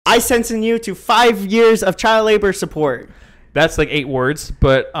I sentence you to 5 years of child labor support. That's like 8 words,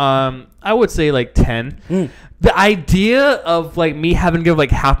 but I would say like 10. The idea of like me having to give like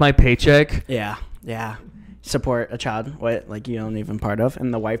half my paycheck. Yeah. Support a child what like you don't even part of,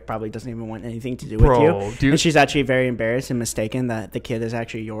 and the wife probably doesn't even want anything to do with you. Dude. And she's actually very embarrassed and mistaken that the kid is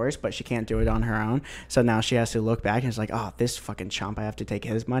actually yours, but she can't do it on her own. So now she has to look back and it's like, oh, this fucking chump, I have to take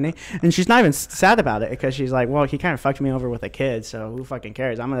his money. And she's not even sad about it because she's like, well, he kind of fucked me over with a kid, so who fucking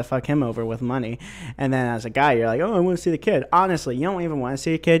cares? I'm gonna fuck him over with money. And then as a guy, you're like, oh, I want to see the kid. Honestly, you don't even want to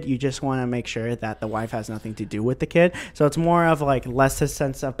see a kid. You just want to make sure that the wife has nothing to do with the kid. So it's more of like less a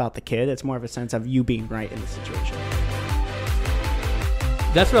sense about the kid. It's more of a sense of you being right in the situation.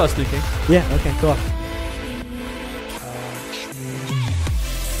 That's what I was thinking. Yeah, okay, cool.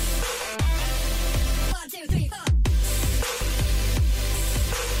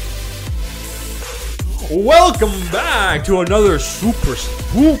 Welcome back to another super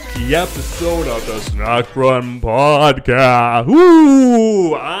spooky episode of the Snack Run Podcast.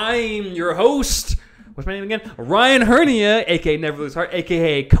 Ooh, I'm your host. What's my name again? Ryan Hernia, a.k.a. Never Lose Heart,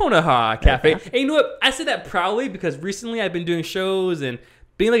 a.k.a. Konoha Cafe. And you know what? I say that proudly because recently I've been doing shows and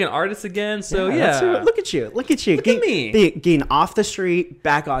being like an artist again. So, yeah. Look at you. Look at me. Getting off the street,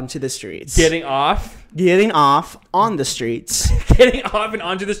 back onto the streets. Getting off on the streets. Getting off and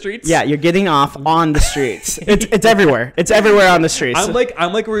onto the streets? Yeah, you're getting off on the streets. It's everywhere. It's everywhere on the streets. I'm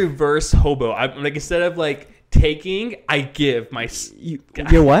like a reverse hobo. I'm like, instead of like taking, I give my...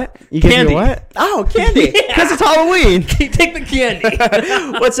 You're what? You candy. Give your what? Oh, candy. Because it's Halloween. Take the candy.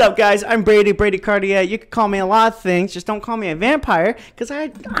 What's up, guys? I'm Brady Cartier. You can call me a lot of things. Just don't call me a vampire because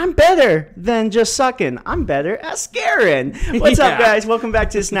I'm better than just sucking. I'm better at scaring. What's up, guys? Welcome back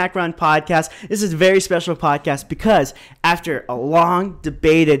to the Snack Run Podcast. This is a very special podcast because after a long,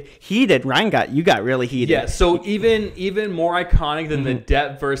 debated, heated... you got really heated. Yeah, so even more iconic than the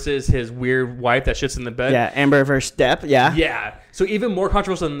Depp versus his weird wife that shits in the bed. Yeah, Amber versus Depp, yeah. Yeah. So even more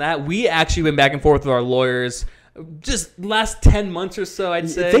controversial than that, we actually went back and forth with our lawyers just last 10 months or so, I'd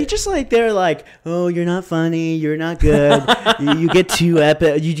say. They're like, oh, you're not funny, you're not good. you get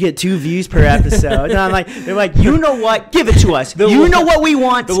 2 views per episode. And I'm like, they're like, you know what? Give it to us. You know what we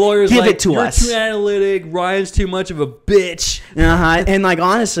want. The lawyers give like, it to you're us. Too analytic. Ryan's too much of a bitch. And like,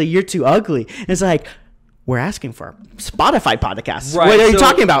 honestly, you're too ugly. And it's like, we're asking for a Spotify podcast. Right, what are you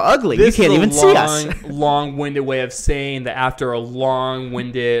talking about? Ugly. You can't even see us. Long-winded way of saying that after a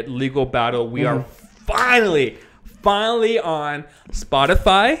long-winded legal battle, we are finally on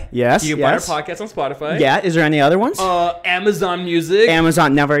Spotify. Yes. You can find our podcast on Spotify. Yeah. Is there any other ones? Amazon Music.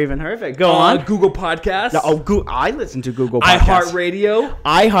 Amazon, never even heard of it. Go on. Google Podcasts. No, I listen to Google Podcasts.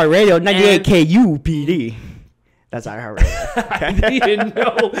 iHeartRadio. 98 KUPD. That's iHeartRadio. I didn't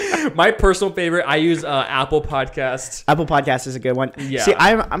know. My personal favorite, I use Apple Podcasts. Apple Podcasts is a good one. Yeah. See,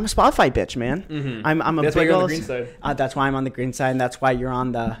 I'm a Spotify bitch, man. Mm-hmm. I'm a that's why you're on the green side. That's why I'm on the green side, and that's why you're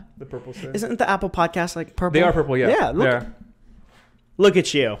on the purple side. Isn't the Apple Podcast like purple? They are purple, yeah. Yeah, look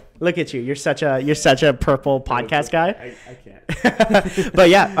at you. You're such a purple podcast guy. I can't. But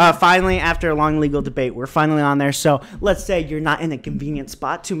yeah, finally, after a long legal debate, we're finally on there. So let's say you're not in a convenient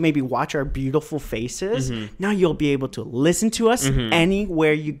spot to maybe watch our beautiful faces. Mm-hmm. Now you'll be able to listen to us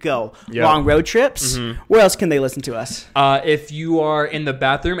anywhere you go. Yep. Long road trips. Mm-hmm. Where else can they listen to us? If you are in the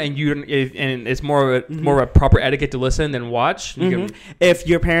bathroom and it's more of a proper etiquette to listen than watch. If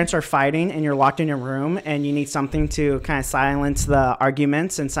your parents are fighting and you're locked in your room and you need something to kind of silence the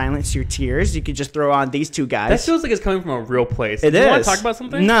arguments and silence your tears, you could just throw on these two guys. That feels like it's coming from a real place. It is. You want to talk about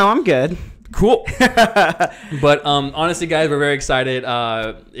something? No, I'm good. Cool. But honestly, guys, we're very excited.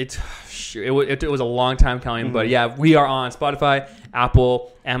 It was a long time coming, but yeah, we are on Spotify,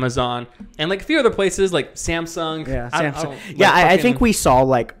 Apple, Amazon, and like a few other places like Samsung. Yeah, Samsung. I think we saw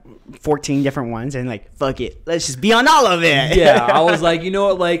like 14 different ones and like, fuck it, let's just be on all of it. Yeah, I was like, you know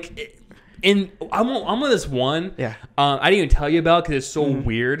what, like... I'm on this one. Yeah. I didn't even tell you about because it's so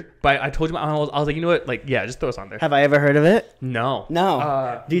weird. But I told you, I was like, you know what? Like, yeah, just throw us on there. Have I ever heard of it? No.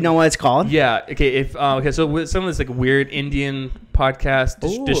 Do you know what it's called? Yeah. Okay. So with some of this like weird Indian podcast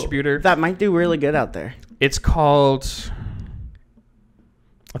distributor, that might do really good out there. It's called.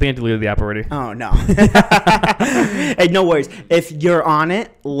 I think I deleted the app already. Oh no. Hey, no worries. If you're on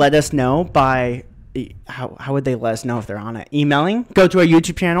it, let us know by. How would they let us know if they're on it? Emailing. Go to our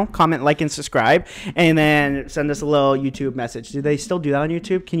YouTube channel, comment, like, and subscribe, and then send us a little YouTube message. Do they still do that on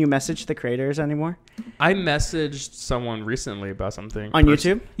YouTube? Can you message the creators anymore? I messaged someone recently about something. On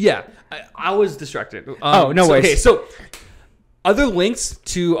YouTube? Yeah. I was distracted. No worries. Okay, so Other links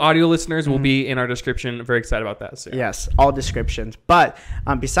to audio listeners will be in our description. I'm very excited about that. So, yeah. Yes, all descriptions. But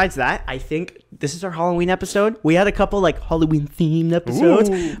besides that, I think this is our Halloween episode. We had a couple like Halloween themed episodes,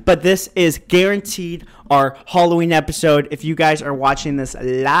 but this is guaranteed our Halloween episode. If you guys are watching this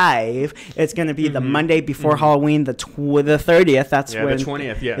live, it's going to be the Monday before Halloween, the 30th. That's when the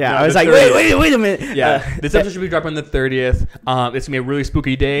 20th. Yeah, yeah. No, I was the like, 30th. wait a minute. Yeah, this episode should be dropping on the 30th. It's gonna be a really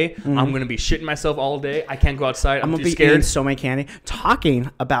spooky day. I'm gonna be shitting myself all day. I can't go outside. I'm gonna too be scared. eating so many candy. Talking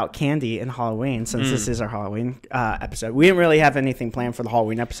about candy and Halloween, since this is our Halloween episode, we didn't really have anything planned for the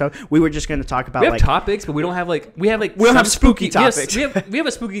Halloween episode. We were just going to talk about we have topics, but we don't have we don't have spooky topics. We have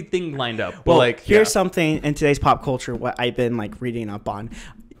a spooky thing lined up. Well, but here's something in today's pop culture what I've been like reading up on.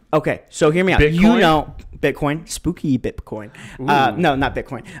 Okay, so hear me out. Bitcoin? You know, Bitcoin, spooky Bitcoin. No, not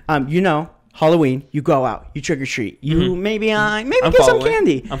Bitcoin. You know, Halloween. You go out, you trick or treat. You maybe get some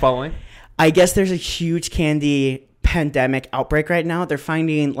candy. I'm following. I guess there's a huge candy pandemic outbreak right now. They're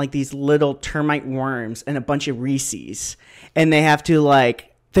finding like these little termite worms and a bunch of Reese's, and they have to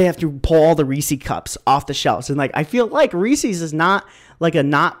pull all the Reese cups off the shelves. And like I feel like Reese's is not like a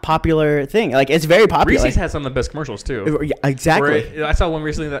not popular thing. Like it's very popular. Reese's has some of the best commercials too. Yeah, exactly. I saw one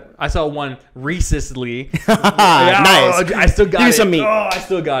recently I saw one Reese'sly. Nice. I still got Give me it. some meat. Oh, I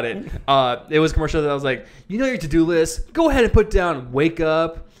still got it. It was a commercial that I was like, you know your to-do list. Go ahead and put down wake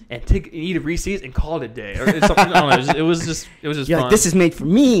up and eat a Reese's and call it a day. Or something. I don't know. It was just You're fun. like, this is made for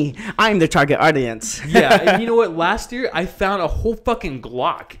me. I'm the target audience. Yeah, and you know what? Last year I found a whole fucking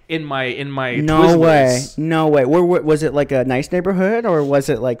Glock in my No way. Twizzlers. No way. Where was it like a nice neighborhood or was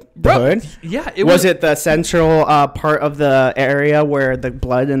it like the hood? Yeah, Was it the central part of the area where the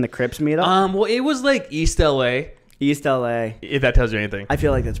Blood and the Crips meet up? Well, it was like East LA. East LA. If that tells you anything. I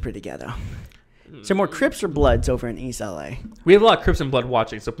feel like that's pretty ghetto. So more Crips or Bloods over in East LA? We have a lot of Crips and Blood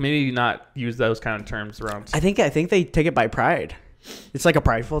watching, so maybe not use those kind of terms around. I think they take it by pride. It's like a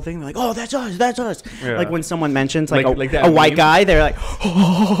prideful thing. They're like, oh, that's us. Yeah. Like when someone mentions Like that a white meme? guy, they're like,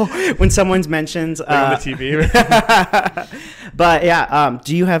 oh. When someone mentions Like on the TV. But yeah,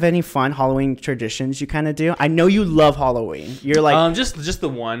 do you have any fun Halloween traditions you kind of do? I know you love Halloween. You're like, just the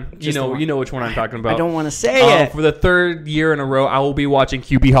one. Just the one. You know which one I'm talking about. I don't want to say it. For the third year in a row, I will be watching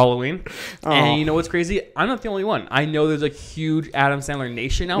QB Halloween. And you know what's crazy? I'm not the only one. I know there's a huge Adam Sandler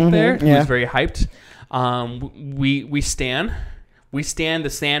nation out there who's very hyped. We stand the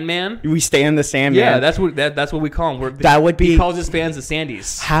Sandman. We stand the Sandman. Yeah, that's what we call him. That would be. He calls his fans the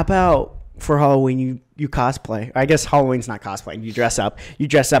Sandys. How about for Halloween you cosplay? I guess Halloween's not cosplay. You dress up. You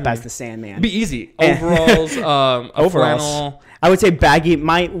dress up as the Sandman. It'd be easy. Overalls, Overalls. flannel. I would say baggy.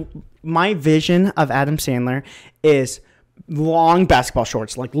 My vision of Adam Sandler is long basketball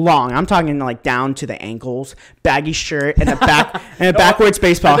shorts, like long. I'm talking like down to the ankles, baggy shirt, and a backwards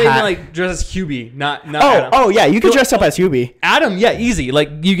baseball I think hat. like dress as Hubie, not Adam. Oh yeah, you could dress up as Hubie. Adam, yeah, easy. Like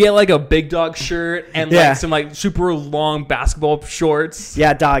you get like a big dog shirt and Yeah. like some like super long basketball shorts.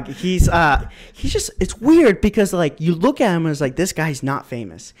 Yeah, dog. He's just, it's weird because like you look at him and it's like, this guy's not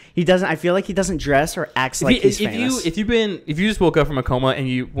famous. I feel like he doesn't dress or acts like he's famous. If you just woke up from a coma and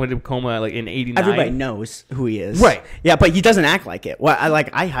you went to coma like in '89, Everybody knows who he is. Right. Yeah, but he doesn't act like it. Well,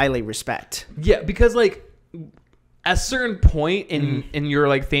 I highly respect. Yeah, because like at a certain point in your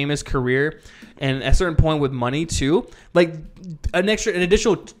like famous career and at a certain point with money too, like an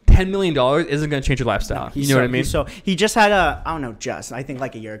additional $10 million isn't going to change your lifestyle. You know what I mean? So he just had I think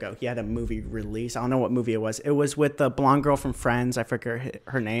like a year ago, he had a movie release. I don't know what movie it was. It was with the blonde girl from Friends. I forget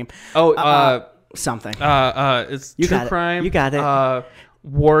her name. Something. It's You true got it. crime. You got it.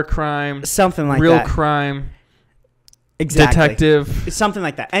 War crime. Something like real that. crime. Exactly. Detective. It's something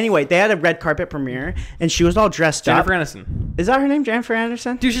like that. Anyway, they had a red carpet premiere, and she was all dressed Jennifer up. Aniston. Is that her name, Jennifer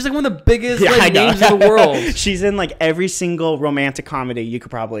Aniston? Dude, she's like one of the biggest I know. names in the world. She's in like every single romantic comedy you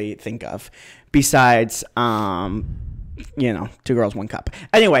could probably think of, besides, Two Girls, One Cup.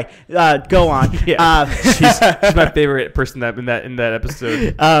 Anyway, go on. Yeah. She's my favorite person in that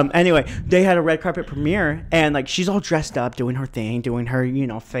episode. Anyway, they had a red carpet premiere, and like she's all dressed up, doing her thing, doing her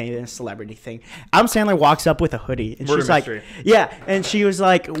famous celebrity thing. Adam Sandler walks up with a hoodie, and Murder she's Mystery. like, "Yeah," and she was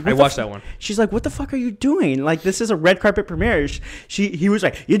like, I watched that one. She's like, "What the fuck are you doing? Like, this is a red carpet premiere." He was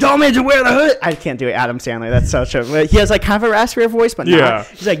like, "You told me to wear the hood." I can't do it, Adam Sandler. That's such a. He has like kind of a raspier voice, but Yeah. not.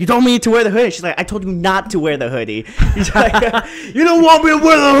 He's like, "You told me to wear the hoodie." She's like, "I told you not to wear the hoodie." He's like, "You don't want me to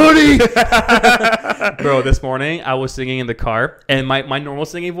wear the hoodie." Bro, this morning I was singing in the car, and my normal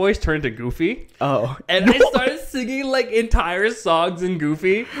singing voice turned to Goofy. Oh, And I started singing like entire songs in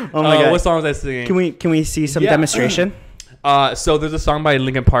Goofy. Oh my God. What song was I singing? Can we see some demonstration? So there's a song by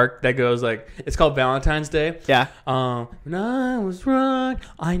Linkin Park that goes like, it's called Valentine's Day. Yeah. When I was young,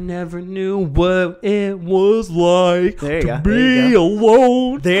 I never knew what it was like There you to go. be There you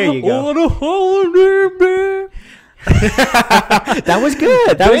alone. There you go. On a holiday, man. That was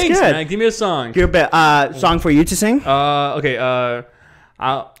good. That Thanks, was good. man. Give me a song. Good bit. Song for you to sing? Okay.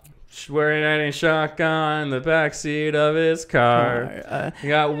 I'll swearing at a shotgun in the backseat of his car.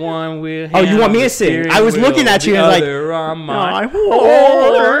 Got one wheel. Oh, you want me to sing? I was looking at you and like, on my my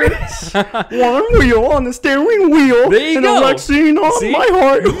horse. One wheel on the steering wheel. There you and go. a vaccine on See? my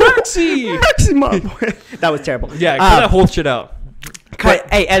heart. Maxi. Maximum. That was terrible. Yeah, cut that whole shit out.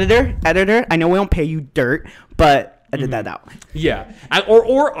 Hey, editor. I know we don't pay you dirt, but edit that out. Yeah,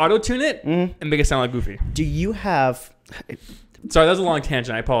 or auto tune it and make it sound like Goofy. Do you have? Sorry, that was a long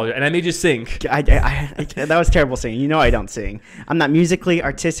tangent. I apologize, and I made you sing. That was terrible singing. You know I don't sing. I'm not musically,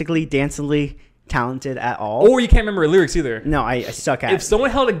 artistically, dancingly talented at all. Or you can't remember lyrics either. No, I suck at If someone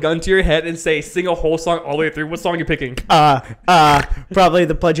held a gun to your head and say sing a whole song all the way through, what song are you picking? Probably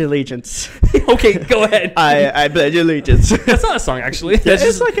the Pledge of Allegiance. Okay, go ahead. I pledge allegiance. That's not a song, actually. That's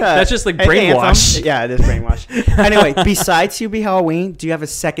It's just like an brainwash. anthem. Yeah, it is brainwash. Anyway, besides Hubie Halloween, do you have a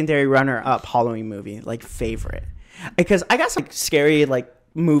secondary runner-up Halloween movie, like favorite? Because I got some scary like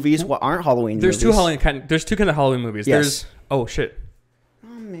movies what aren't Halloween There's movies. There's two kinds of Halloween movies. Yes. There's oh shit. Oh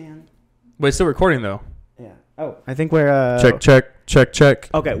man. Wait, it's still recording though. Yeah. Oh, I think we're check.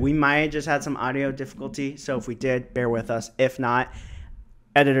 Okay, we might have just had some audio difficulty, so if we did, bear with us. If not,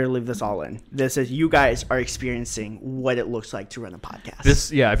 editor, leave this all in. This is you guys are experiencing what it looks like to run a podcast.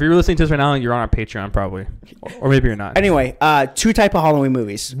 If you're listening to this right now, you're on our Patreon probably, or maybe you're not. Anyway, two type of Halloween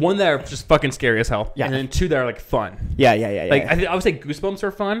movies. One that are just fucking scary as hell, Yeah. and then two that are like fun. Yeah. Like I would say Goosebumps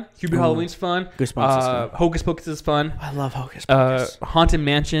are fun. Hubie Halloween's fun. Goosebumps is fun. Hocus Pocus is fun. I love Hocus Pocus. Haunted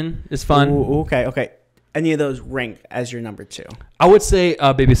Mansion is fun. Ooh, okay. Any of those rank as your number two? I would say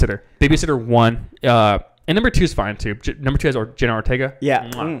Babysitter. Babysitter 1. And number 2 is fine too. Number 2 has Jenna Ortega. Yeah.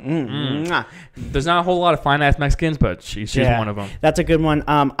 Mwah. There's not a whole lot of fine ass Mexicans, but she's one of them. That's a good one.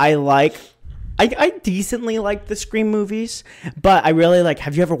 I decently like the Scream movies, but I really like.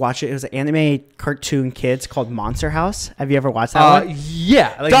 Have you ever watched it? It was an anime cartoon kids called Monster House. Have you ever watched that one?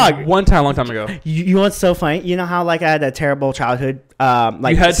 Yeah, like Dog. one time, a long time ago. You know what's so funny? You know how like I had a terrible childhood.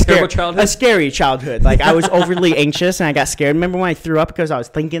 Like You had a terrible childhood? A scary childhood. Like I was overly anxious and I got scared. Remember when I threw up because I was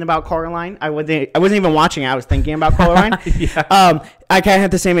thinking about Coraline? I wasn't even watching it. I was thinking about Coraline. Yeah. I kind of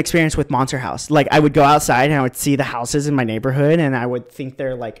had the same experience with Monster House. Like I would go outside and I would see the houses in my neighborhood and I would think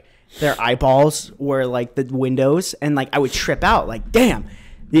they're like. Their eyeballs were like the windows, and like I would trip out. Like, damn,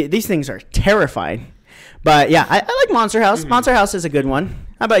 these things are terrifying. But yeah, I like Monster House. Monster House is a good one.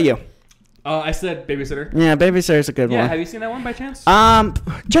 How about you? I said Babysitter. Yeah, Babysitter's a good one. Yeah, have you seen that one by chance?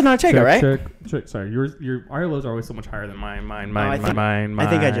 Jenna Ortega, right? Check. Sorry, your eye levels are always so much higher than mine. I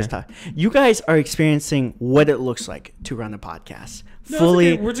think I just talked. You guys are experiencing what it looks like to run a podcast. No,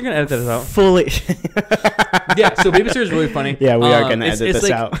 Fully, we're just gonna edit this out. fully. Yeah, so Babysitter is really funny. Yeah, we are gonna edit this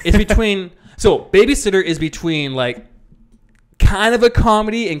like, out. It's between. So Babysitter is between like kind of a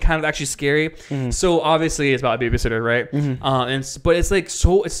comedy and kind of actually scary. Mm-hmm. So obviously it's about a babysitter, right? But it's like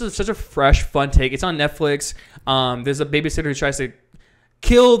such a fresh, fun take. It's on Netflix. There's a babysitter who tries to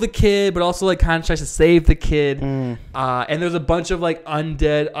kill the kid, but also like kind of tries to save the kid. And there's a bunch of like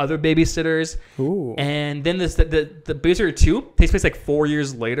undead other babysitters. Ooh. And then the Babysitter 2 takes place like 4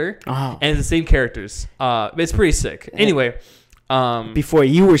 years later, and it's the same characters. It's pretty sick. Anyway. Before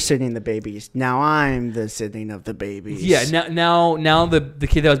you were sitting the babies, now I'm the sitting of the babies. Yeah, now the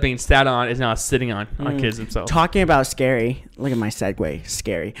kid that was being sat on is now sitting on kids themselves. Talking about scary, look at my segue,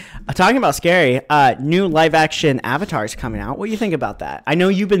 scary. Talking about scary, new live action Avatar's coming out. What do you think about that? I know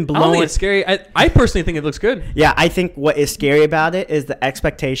you've been I don't blown. think it's scary. I personally think it looks good. Yeah, I think what is scary about it is the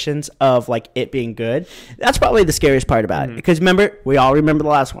expectations of like it being good. That's probably the scariest part about it. Because remember, we all remember the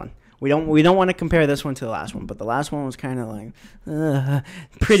last one. We don't want to compare this one to the last one, but the last one was kind of like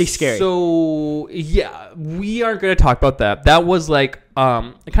pretty scary. So yeah, we aren't going to talk about that. That was like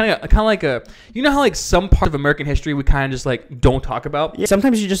kind of like a, you know how like some part of American history we kind of just like don't talk about. Yeah,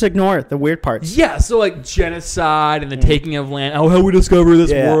 sometimes you just ignore the weird parts. Yeah, so like genocide and the taking of land. Oh, how we discover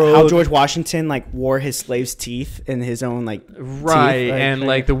this world. How George Washington like wore his slaves' teeth in his own like right, teeth, and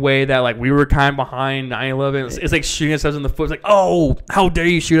like the way that like we were kind of behind 9/11. It's like shooting ourselves in the foot. It's like, oh, how dare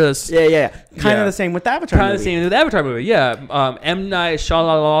you shoot us? Yeah. Kind Yeah. of the same with the Avatar Kind movie. of the same with the Avatar movie. Yeah, M. Night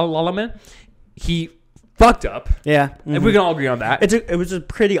Shyamalan, he fucked up. Yeah, And we can all agree on that. it was a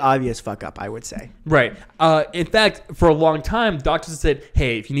pretty obvious fuck up, I would say. Right. In fact, for a long time, doctors said,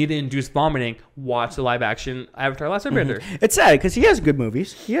 hey, if you need to induce vomiting, watch the live action Avatar Last Airbender. It's sad because he has good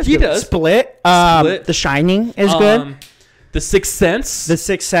movies. He He good. does. Split. Split. The Shining is good. The Sixth Sense. The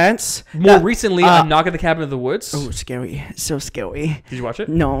Sixth Sense. More recently, A Knock at the Cabin of the Woods. Oh, scary. So scary. Did you watch it?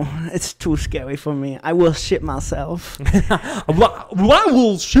 No, it's too scary for me. I will shit myself. I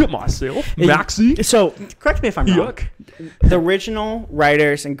will shit myself, Maxie. So, correct me if I'm wrong. Yuck. The original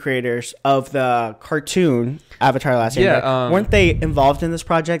writers and creators of the cartoon Avatar: Last Airbender, weren't they involved in this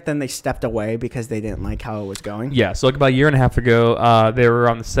project? Then they stepped away because they didn't like how it was going. Yeah, so like about a year and a half ago, they were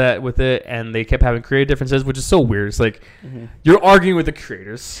on the set with it, and they kept having creative differences, which is so weird. It's like you're arguing with the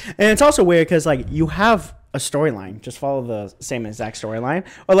creators, and it's also weird because like you have a storyline, just follow the same exact storyline,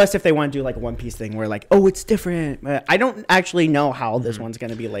 unless if they want to do like a One Piece thing where like, oh, it's different. I don't actually know how this one's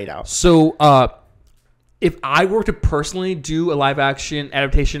going to be laid out. So, if I were to personally do a live action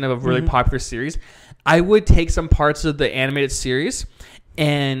adaptation of a really popular series, I would take some parts of the animated series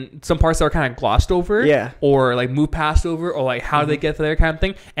and some parts that are kind of glossed over, or like moved past over, or like how do they get there kind of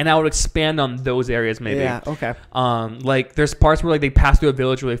thing, and I would expand on those areas maybe. Yeah, okay. Like there's parts where like they pass through a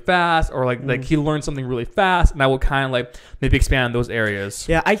village really fast, or like he learns something really fast, and I would kind of like maybe expand on those areas.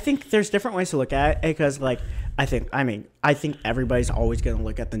 Yeah, I think there's different ways to look at it because like I think everybody's always going to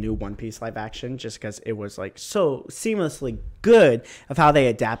look at the new One Piece live action just because it was like so seamlessly good of how they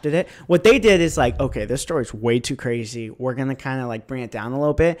adapted it. What they did is like, okay, this story's way too crazy. We're going to kind of like bring it down a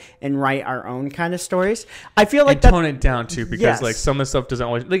little bit and write our own kind of stories. I feel like tone it down too, because like some of the stuff doesn't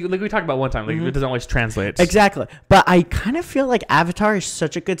always, like we talked about one time, like it doesn't always translate. Exactly. But I kind of feel like Avatar is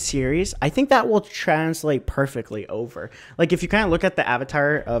such a good series. I think that will translate perfectly over. Like if you kind of look at the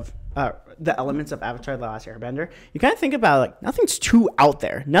Avatar of the elements of Avatar: The Last Airbender, you kind of think about like nothing's too out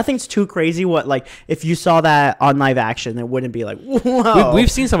there, nothing's too crazy. What like if you saw that on live action, it wouldn't be like whoa. We've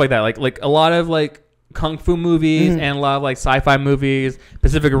seen stuff like that, like a lot of like kung fu movies and a lot of like sci-fi movies,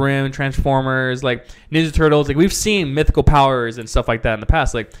 Pacific Rim, Transformers, like Ninja Turtles. Like we've seen mythical powers and stuff like that in the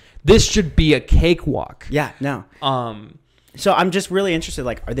past. Like this should be a cakewalk. Yeah, no. So I'm just really interested.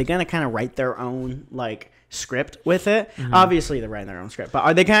 Like, are they gonna kind of write their own like script with it? Obviously they're writing their own script, but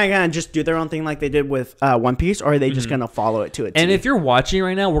are they kind of gonna just do their own thing like they did with One Piece, or are they just gonna follow it to it? And if you're watching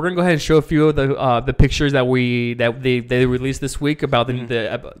right now, we're gonna go ahead and show a few of the pictures that they released this week about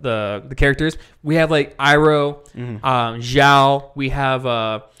the characters. We have like Iroh, Zhao, we have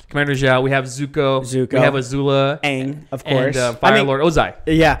Commander Zhao, we have Zuko, we have Azula, Aang, of course, and Fire Lord Ozai.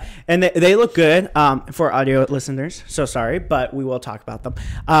 Yeah, and they look good for audio listeners. So sorry, but we will talk about them.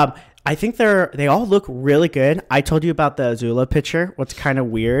 I think they all look really good. I told you about the Azula picture. What's kind of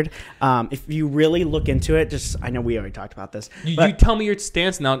weird, if you really look into it, I know we already talked about this. You tell me your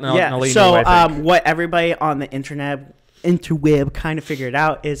stance now. Yeah. I'll let you so know what I think. What everybody on the interweb kind of figured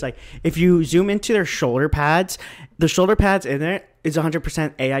out is like if you zoom into their shoulder pads, the shoulder pads in there is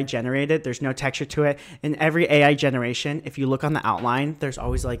 100% AI generated. There's no texture to it. In every AI generation, if you look on the outline, there's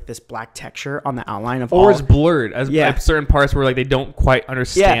always like this black texture on the outline of it's blurred as certain parts where like they don't quite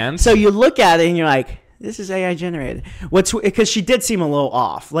understand. Yeah. So you look at it and you're like, this is AI generated. Because she did seem a little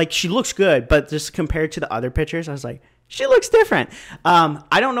off. Like she looks good, but just compared to the other pictures, I was like, she looks different.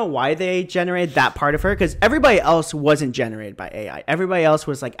 I don't know why they generated that part of her, because everybody else wasn't generated by AI. Everybody else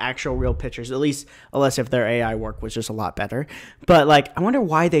was like actual real pictures, at least unless if their AI work was just a lot better. But like, I wonder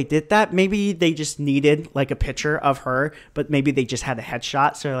why they did that. Maybe they just needed like a picture of her, but maybe they just had a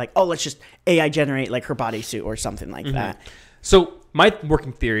headshot. So they're like, oh, let's just AI generate like her bodysuit or something like that. So my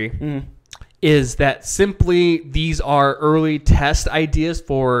working theory is that simply these are early test ideas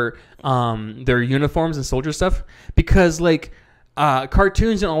for their uniforms and soldier stuff, because like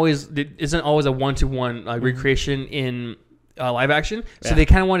cartoons isn't always a one-to-one recreation in live action, so they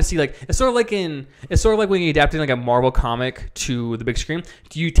kind of want to see like it's sort of like when you adapting like a Marvel comic to the big screen.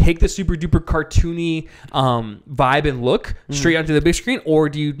 Do you take the super duper cartoony vibe and look straight onto the big screen, or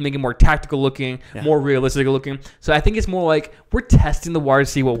do you make it more tactical looking, more realistic looking? So I think it's more like we're testing the water to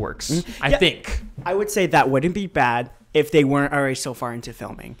see what works. I think I would say that wouldn't be bad if they weren't already so far into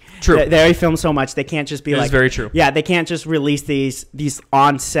filming. True. They already filmed so much, they can't just be like... That's very true. Yeah, they can't just release these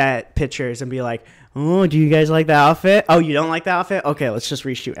on-set pictures and be like, oh, do you guys like the outfit? Oh, you don't like the outfit? Okay, let's just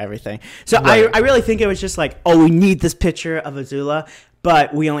reshoot everything. So right. I really think it was just like, oh, we need this picture of Azula,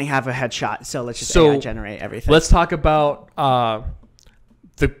 but we only have a headshot, so let's just AI generate everything. Let's talk about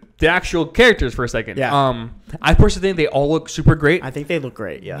the actual characters for a second. Yeah. I personally think they all look super great. I think they look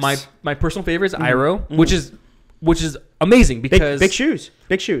great, yes. My personal favorite is Iroh, which is amazing because big shoes,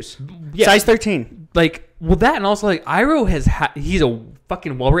 yeah. Size 13. Like, well, that and also like Iroh he's a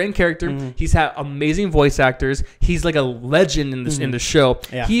fucking well-written character. He's had amazing voice actors. He's like a legend in this in the show.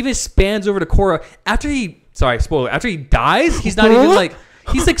 Yeah. He even spans over to Korra after he dies. He's not even like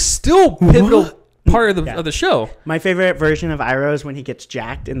he's like still pivotal part of the show. My favorite version of Iroh is when he gets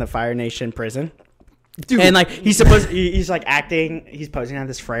jacked in the Fire Nation prison. Dude. And like he's like acting, he's posing on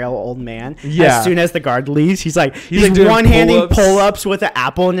this frail old man. Yeah. As soon as the guard leaves, he's like like doing one-handing pull-ups. pull-ups with an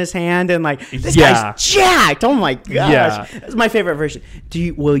apple in his hand, and like this Yeah. guy's jacked. Oh my gosh, Yeah. that's my favorite version.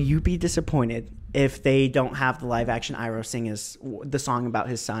 Will you be disappointed if they don't have the live action Iroh sing the song about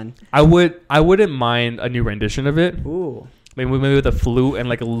his son? I wouldn't mind a new rendition of it. Ooh. Maybe with a flute and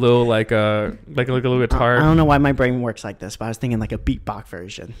like a little like a little guitar. I don't know why my brain works like this, but I was thinking like a beatbox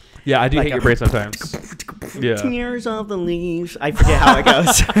version. Yeah, I do Like hate your brain sometimes. Yeah. Tears of the leaves. I forget how it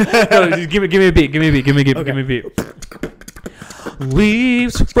goes. No, just give me a beat. Give me a beat.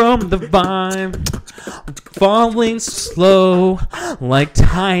 Leaves from the vine, falling slow like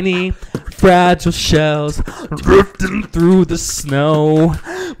tiny fragile shells drifting through the snow.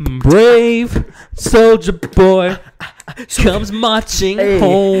 Brave soldier boy comes marching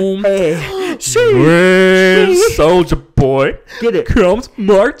home. Hey, Brave soldier boy get it, comes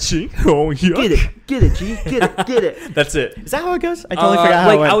marching home. Yeah. get it, G, get it. That's it. Is that how it goes? I totally forgot how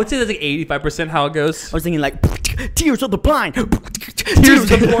like it went. I would say that's like 85% how it goes. I was thinking like tears of the blind. Tears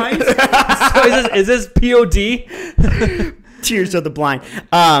of the blind. So is this POD? Tears of the blind.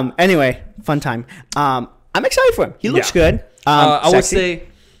 Anyway, fun time. I'm excited for him. He looks Yeah. good. I would Sexy. say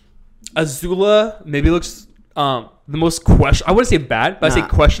Azula maybe looks the most question. I wouldn't say bad, but I'd say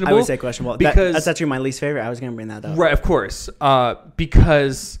questionable. I would say questionable because that's actually my least favorite. I was gonna bring that up. right, of course,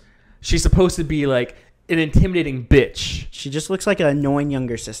 because she's supposed to be like an intimidating bitch. She just looks like an annoying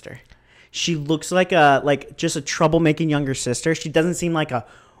younger sister. She looks like just a troublemaking younger sister. She doesn't seem like a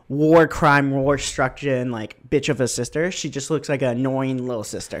war struction like bitch of a sister. She just looks like an annoying little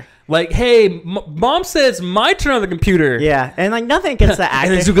sister. Like, hey, mom says it's my turn on the computer. Yeah, and like nothing against the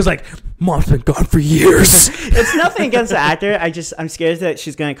actor. And then Zuko's like, mom's been gone for years. It's nothing against the actor. I'm scared that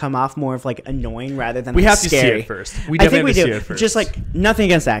she's gonna come off more of like annoying rather than We like, have to see scary. it first. We I think definitely we have to do. see it first. Just like nothing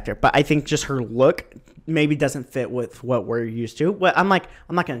against the actor, but I think just her look maybe doesn't fit with what we're used to. But I'm not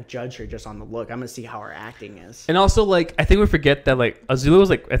gonna judge her just on the look. I'm gonna see how her acting is. And also, like, I think we forget that like Azula was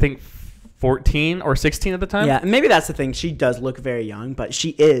like I think 14 or 16 at the time. Yeah, and maybe that's the thing. She does look very young, but she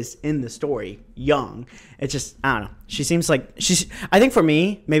is in the story young. It's just I don't know. She seems like I think for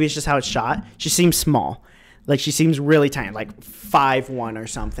me, maybe it's just how it's shot. She seems small, like she seems really tiny, like 5'1" or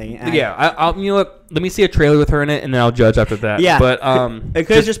something. And Yeah, I'll you know what? Let me see a trailer with her in it, and then I'll judge after that. Yeah, but it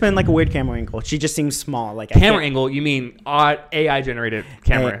could have just been like a weird camera angle. She just seems small, like camera angle. You mean odd AI generated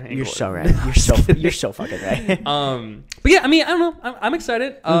camera angle? You're so right. You're so fucking right. But yeah, I mean, I don't know. I'm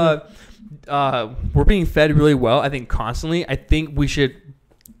excited. We're being fed really well. I think constantly. I think we should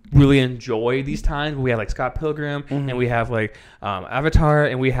really enjoy these times. We have like Scott Pilgrim, and we have like Avatar,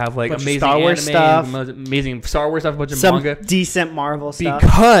 and we have like Bunch of amazing Star Wars anime, stuff. amazing Star Wars stuff, a bunch of Some manga. decent Marvel stuff.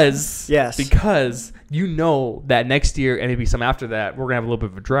 Because you know that next year and maybe some after that, we're gonna have a little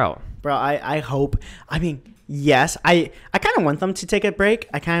bit of a drought. Bro, I hope. I mean, yes, I kind of want them to take a break.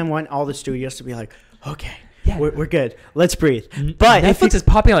 I kind of want all the studios to be like, okay, Yeah. we're good. Let's breathe. But if Netflix is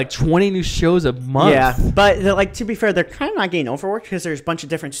popping out like 20 new shows a month. yeah, but like to be fair, they're kind of not getting overworked because there's a bunch of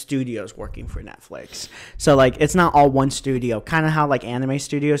different studios working for Netflix. So like it's not all one studio. Kind of how like anime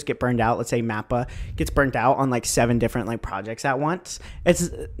studios get burned out. Let's say Mappa gets burnt out on like 7 different like projects at once. It's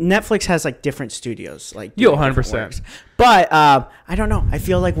Netflix has like different studios. Like Yo, doing different 100%. works. But I don't know. I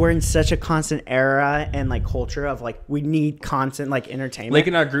feel like we're in such a constant era and like culture of like we need constant like entertainment. Like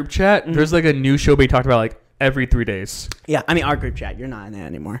in our group chat, there's like a new show being talked about like every 3 days. yeah, I mean our group chat. You're not in it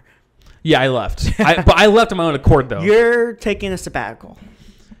anymore. Yeah, I left. But I left on my own accord though. You're taking a sabbatical.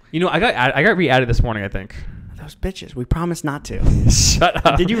 You know, I got re-added this morning, I think. Those bitches. We promised not to. Shut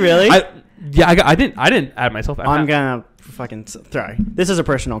up. Did you really? I didn't add myself. I'm gonna fucking sorry. This is a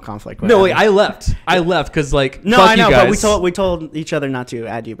personal conflict. No, wait, I left because like No, fuck I know, you guys. but we told each other not to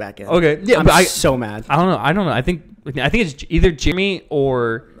add you back in. Okay, yeah, I'm but so mad. I don't know. I think it's either Jimmy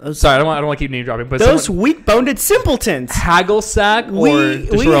or sorry, I don't want to keep name dropping, but Those weak-boned simpletons. Hagglesack or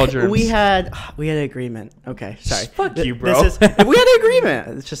Deshaun Jones. We had an agreement. Okay, sorry. Fuck you, bro. We had an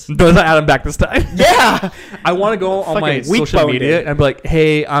agreement. It's just Don't add him back this time. yeah. I want to go on my Fucking social weak-boned media it. and be like,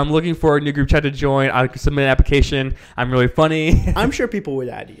 hey, I'm looking for a new group chat to join. I can submit an application. I'm really funny. I'm sure people would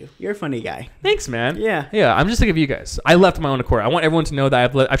add you. You're a funny guy. Thanks, man. Yeah. Yeah, I'm just sick of you guys. I left on my own accord. I want everyone to know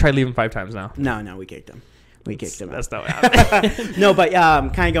that I tried leaving 5 times now. No, we kicked him. We kicked him out. That's not what happened. No, but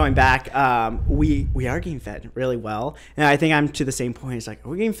kind of going back, we are getting fed really well, and I think I'm to the same point. It's like, are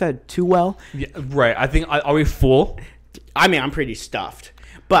we getting fed too well? Yeah, right. I think, are we full? I mean, I'm pretty stuffed,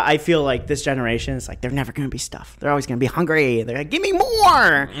 but I feel like this generation is like they're never gonna be stuffed. They're always gonna be hungry. They're like, give me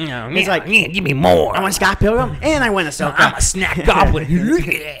more. It's like, give me more. I want Scott Pilgrim and I want Ahsoka. I'm a snack goblin.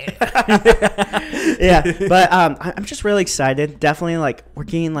 Yeah, but I'm just really excited. Definitely, like we're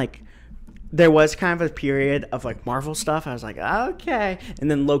getting like there was kind of a period of like Marvel stuff. I was like, okay, and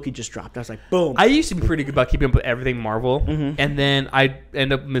then Loki just dropped. I was like, boom. I used to be pretty good about keeping up with everything Marvel, and then I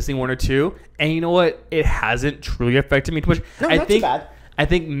end up missing one or two. And you know what? It hasn't truly affected me too much. No, not too bad. I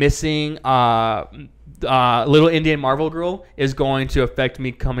think missing Little Indian Marvel Girl is going to affect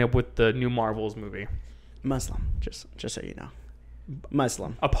me coming up with the new Marvels movie. Muslim, just so you know,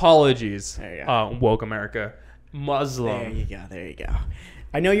 Muslim. Apologies, There you go. woke America. Muslim. There you go.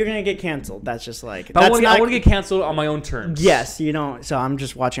 I know you're gonna get canceled. That's just like. But I want to get canceled on my own terms. Yes, you know. So I'm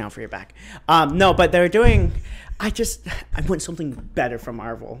just watching out for your back. No, but they're doing. I want something better from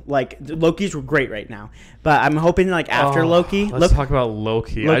Marvel. Like Loki's great right now, but I'm hoping like after Loki. Let's talk about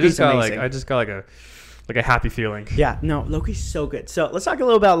Loki. Loki's amazing. I just got like a happy feeling. Yeah, no, Loki's so good. So let's talk a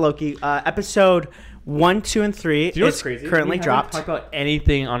little about Loki. Episode 1, 2, and 3 Do you know is what's crazy? currently dropped. We haven't talked about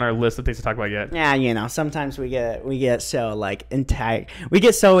anything on our list of things to talk about yet. Yeah, you know, sometimes we get so like we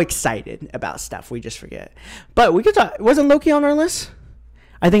get so excited about stuff we just forget. But we could talk. Wasn't Loki on our list?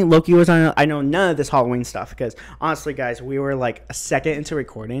 I think Loki was on. I know none of this Halloween stuff because honestly, guys, we were like a second into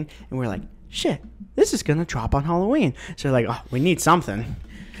recording and we're like, shit, this is gonna drop on Halloween. So we're like, oh, we need something.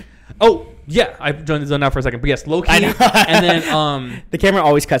 Oh yeah, I zoned out for a second, but yes, Loki, and then the camera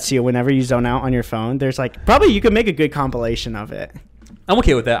always cuts to you whenever you zone out on your phone. There's like probably you could make a good compilation of it. I'm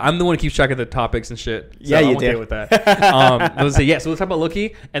okay with that. I'm the one who keeps track of the topics and shit. So Yeah, you I'm okay do. with that. Let's say so let's talk about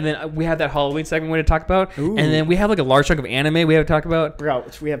Loki, and then we have that Halloween segment we're going to talk about, Ooh. and then we have like a large chunk of anime we have to talk about. Bro,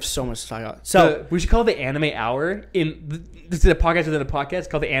 we have so much to talk about. So We should call it the Anime Hour. This is a podcast within a podcast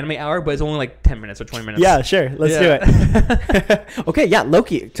called the Anime Hour, but it's only like 10 minutes or 20 minutes. yeah, sure, let's do it. Okay, yeah,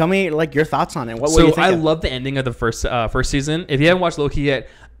 Loki. Tell me like your thoughts on it. What were you thinking? I love the ending of the first season. If you haven't watched Loki yet,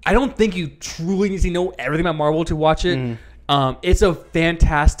 I don't think you truly need to know everything about Marvel to watch it. It's a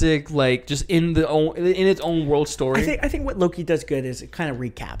fantastic, like, just in its own world story. I think what Loki does good is it kind of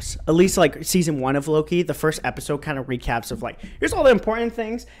recaps. At least like season 1 of Loki, the first episode kind of recaps of like here's all the important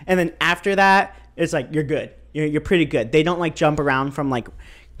things, and then after that it's like you're good. You're pretty good. They don't like jump around from like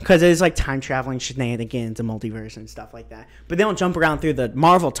because it's like time traveling shenanigans and multiverse and stuff like that. But they don't jump around through the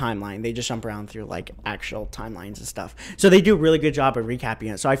Marvel timeline. They just jump around through like actual timelines and stuff. So they do a really good job of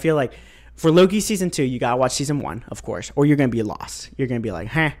recapping it. So I feel like for Loki season 2, you gotta watch season 1, of course, or you're gonna be lost. You're gonna be like,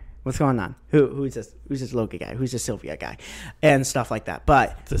 huh, what's going on? Who's this Loki guy? Who's this Sylvia guy? And stuff like that.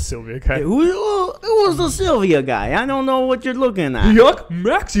 But The Sylvia guy. who was the Sylvia guy? I don't know what you're looking at. Yuck,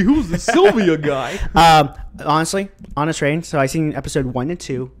 Maxie, who's the Sylvia guy? Honestly, honest rain. So I seen episode 1 and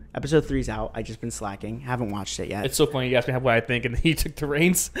 2. Episode 3's out. I just been slacking. Haven't watched it yet. It's so funny. You asked me what I think, and he took the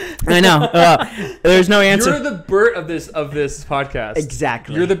reins. I know. There's no answer. You're the Bert of this podcast.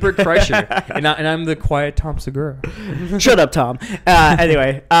 Exactly. You're the Bert Kreischer, and I'm the quiet Tom Segura. Shut up, Tom.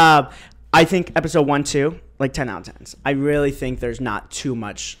 Anyway, I think episode 1, 2, like 10 out of 10s. I really think there's not too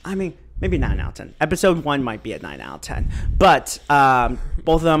much. I mean, maybe 9 out of 10. Episode 1 might be a 9 out of 10. But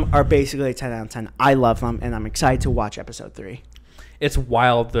both of them are basically 10 out of 10. I love them, and I'm excited to watch episode 3. It's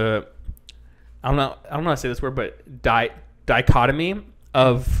wild. I don't know how to say this word, but dichotomy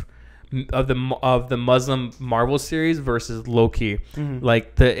of the Muslim Marvel series versus Loki,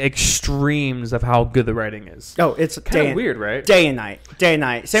 like the extremes of how good the writing is. Oh, it's Kind of weird, right? Day and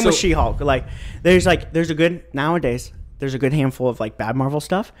night. Same with So- She-Hulk. There's a good nowadays. There's a good handful of like bad Marvel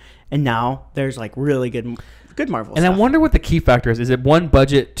stuff, and now there's like really good Marvel And stuff. I wonder what the key factor is. Is it 1,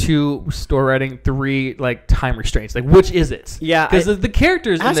 budget, 2, story writing, 3, like time restraints? Like which is it? Yeah, because the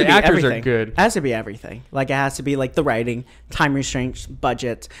characters It and has the to be actors everything. are good. It has to be everything. Like it has to be like the writing, time restraints,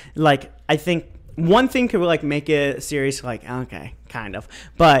 budget. Like I think one thing could like make a series like okay, kind of,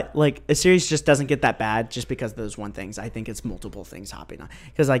 but like a series just doesn't get that bad just because of those one things. I think it's multiple things hopping on.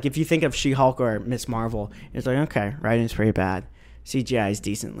 Because like if you think of She-Hulk or Miss Marvel, it's like okay, writing's pretty bad. CGI is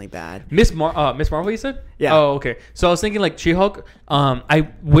decently bad. Miss Marvel, you said? Yeah. Oh, okay. So I was thinking like She-Hulk. I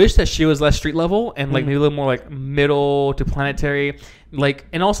wish that she was less street level and like maybe a little more like middle to planetary. Like,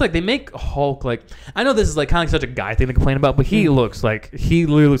 and also like they make Hulk like, I know this is like kind of like such a guy thing to complain about, but he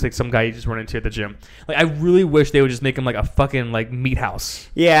literally looks like some guy you just run into at the gym. Like I really wish they would just make him like a fucking like meat house.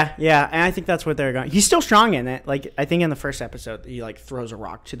 Yeah, and I think that's what they're going. He's still strong in it. Like I think in the first episode he like throws a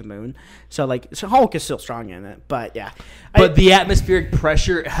rock to the moon. So Hulk is still strong in it. But yeah, But the atmospheric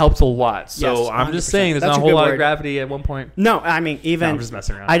pressure helps a lot. So Yes, I'm just 100%. saying there's That's not a a whole good lot of word. gravity at one point. no, I mean even No, I'm just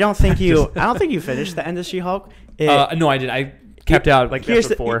messing around. I don't think you finished the end of She-Hulk. No, I did. I kept out like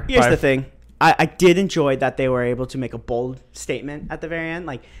episode 4. Here's 5. the thing. I did enjoy that they were able to make a bold statement at the very end.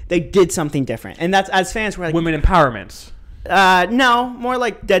 Like they did something different, and that's as fans were like, Women empowerment. no, more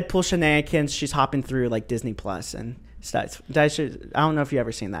like Deadpool shenanigans. She's hopping through like Disney Plus, and I don't know if you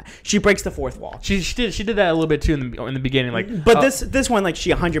ever seen that. She breaks the fourth wall. She did that a little bit too in the beginning. Like, But this one, like,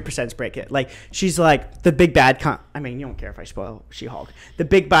 she 100% break it. Like, she's like, the big bad I mean, you don't care if I spoil She-Hulk. The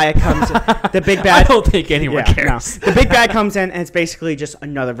big bad comes in. The big bad. I don't think anyone cares. No. The big bad comes in, and it's basically just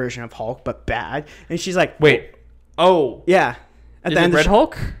another version of Hulk, but bad. And she's like, wait. Oh. Yeah. Is it Red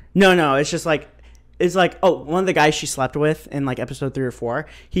Hulk? No. It's just like, one of the guys she slept with in like episode 3 or 4,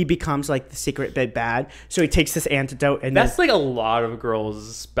 he becomes like the secret big bad. So he takes this antidote, and that's like a lot of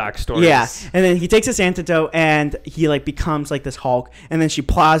girls' backstories. Yeah, and then he takes this antidote, and he like becomes like this Hulk, and then she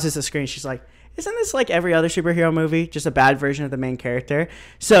pauses the screen. She's like, isn't this like every other superhero movie, just a bad version of the main character?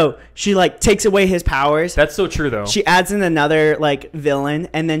 So she like takes away his powers. That's so true, though. She adds in another like villain,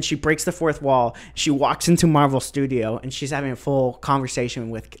 and then she breaks the fourth wall. She walks into Marvel Studio, and she's having a full conversation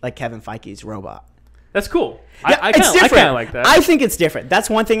with like Kevin Feige's robot. That's cool. Yeah, I it's different. I kind of like that. I think it's different. That's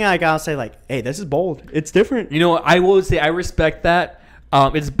one thing I gotta say. Like, hey, this is bold. It's different. You know, I will say I respect that.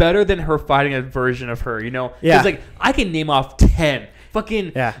 It's better than her fighting a version of her. You know, yeah. It's like I can name off 10.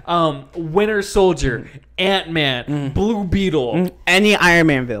 Fucking Winter Soldier, Ant-Man, Blue Beetle, any Iron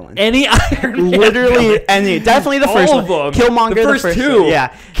Man villain, any Iron Man literally villain. any, definitely the first all one. Of them. Killmonger, the first two,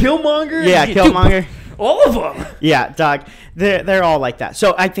 yeah, Killmonger, yeah, Killmonger. All of them. Yeah, dog. They're all like that.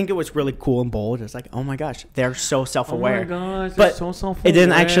 So I think it was really cool and bold. It's like, oh my gosh, they're so self-aware. Oh my gosh, but so self-aware. It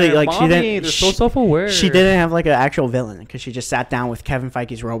didn't actually like they're so self-aware. She didn't have like an actual villain because she just sat down with Kevin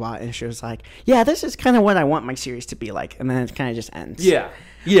Feige's robot and she was like, yeah, this is kind of what I want my series to be like, and then it kind of just ends.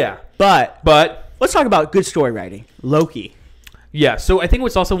 Yeah. But let's talk about good story writing. Loki. Yeah, so I think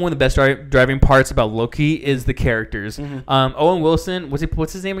what's also one of the best driving parts about Loki is the characters. Mm-hmm. Owen Wilson,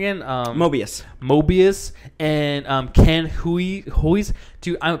 what's his name again? Mobius, and Ken Hui's.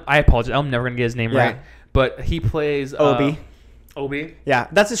 Dude, I apologize. I'm never gonna get his name right, but he plays Obi. Obi. Yeah,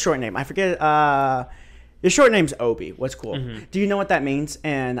 that's his short name. I forget. His short name's Obi. What's cool? Mm-hmm. Do you know what that means?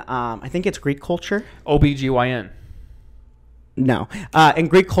 And I think it's Greek culture. OBGYN. No. In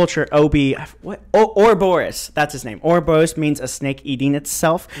Greek culture, Ouroboros, that's his name. Ouroboros means a snake eating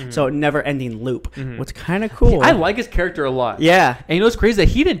itself, so a never-ending loop. What's kind of cool. I like his character a lot. Yeah. And you know what's crazy? That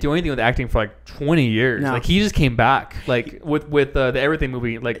he didn't do anything with acting for like 20 years. No. Like he just came back like with the Everything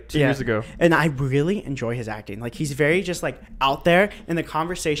movie like 2 years ago. And I really enjoy his acting. Like he's very just like out there, and the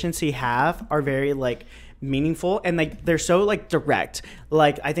conversations he have are very like meaningful, and like they're so like direct.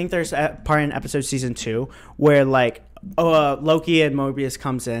 Like I think there's a part in episode season 2 where like Loki and Mobius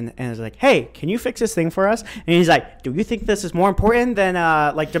comes in and is like, hey, can you fix this thing for us? And he's like, do you think this is more important than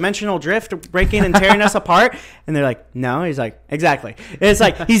like dimensional drift breaking and tearing us apart? And they're like, no. He's like, exactly. And it's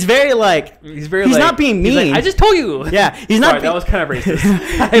like he's not being mean. Like, I just told you. Yeah, he's not. That was kind of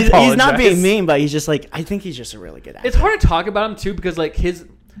racist. He's not being mean, but he's just like, I think he's just a really good actor. It's hard to talk about him too because like his,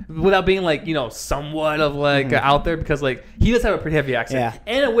 without being like, you know, somewhat of like out there, because like he does have a pretty heavy accent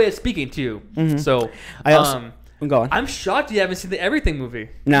and a way of speaking too. So I also. Go on. I'm shocked you haven't seen the Everything movie.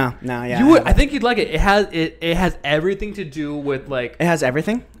 No, yeah. You would. I think you'd like it. It has everything to do with like. It has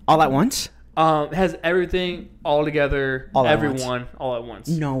everything all at once. It has everything all together. All at once.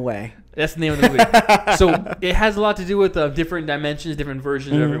 No way. That's the name of the movie. So it has a lot to do with different dimensions, different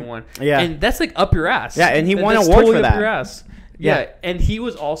versions of everyone. Yeah, and that's like up your ass. Yeah, and he won an award for that. Up your ass. Yeah, and he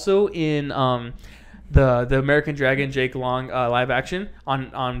was also in the American Dragon Jake Long live action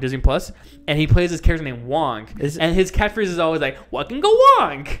on Disney Plus, and he plays this character named Wong, and his catchphrase is always like "What can go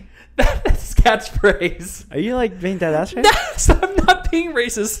Wong?" That's his catchphrase. Are you like being dead ass? I'm not being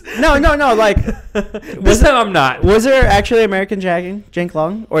racist. No. Like this time I'm not. Was there actually American Dragon Jake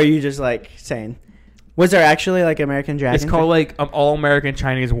Long, or are you just like saying? Was there actually like American Dragon? It's called like All American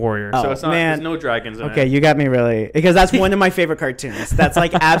Chinese Warrior. Oh, so it's not. There's no dragons in it. Okay, you got me really, because that's one of my favorite cartoons. That's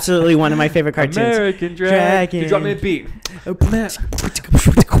like absolutely one of my favorite cartoons. American Dragon. You drop me a beat.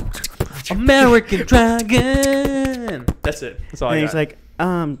 American Dragon. That's it. That's all I got. And he's like,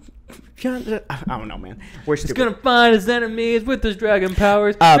 I don't know, man. He's gonna find his enemies with his dragon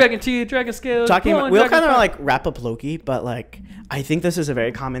powers, dragon teeth, dragon scales. We'll kind of like wrap up Loki, but like I think this is a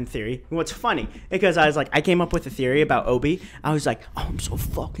very common theory. What's funny because I came up with a theory about Obi. I was like, oh, I'm so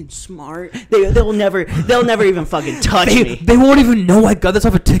fucking smart. They'll never even fucking touch me. They won't even know I got this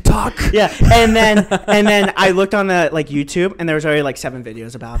off of TikTok. Yeah, and then I looked on the like YouTube, and there was already like 7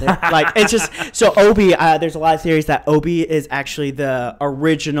 videos about it. Like it's just so Obi. There's a lot of theories that Obi is actually the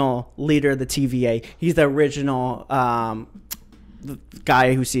original leader of the TVA. He's the original the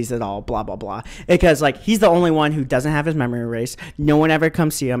guy who sees it all, blah blah blah, because like he's the only one who doesn't have his memory erased. No one ever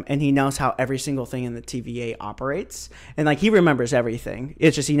comes see him, and he knows how every single thing in the TVA operates, and like he remembers everything.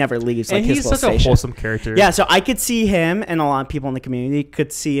 It's just he never leaves like and his he's little such station. A wholesome character. Yeah, so I could see him, and a lot of people in the community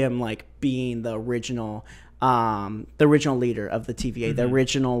could see him like being the original the original leader of the TVA, the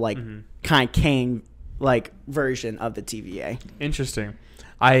original like kind of Kane like version of the TVA. Interesting.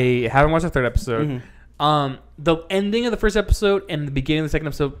 I haven't watched the third episode. The ending of the first episode and the beginning of the second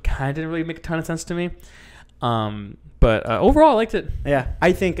episode kind of didn't really make a ton of sense to me. But overall, I liked it. Yeah,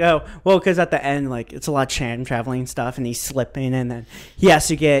 I think. Oh, well, because at the end, like it's a lot of time traveling stuff, and he's slipping, and then he has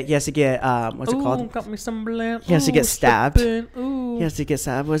to get what's it called? Got me stumbling. He has to get stabbed. Ooh. He has to get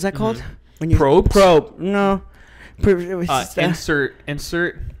stabbed. What is that called? When Probe. No. Insert.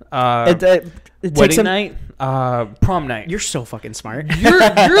 It takes Wedding night. Prom night. You're so fucking smart.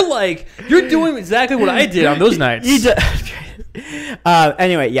 You're doing exactly what I did on those nights.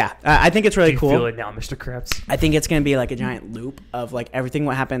 Anyway, yeah, I think it's really cool. Feel it now, Mr. Krebs. I think it's gonna be like a giant loop of like everything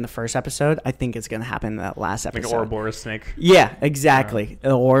what happened in the first episode. I think it's gonna happen in that last episode. Like an Ouroboros snake. Yeah, exactly.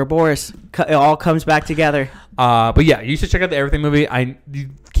 The Ouroboros. It all comes back together. But yeah, you should check out the Everything movie. You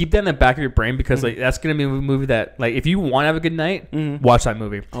keep that in the back of your brain because like that's gonna be a movie that like if you want to have a good night, watch that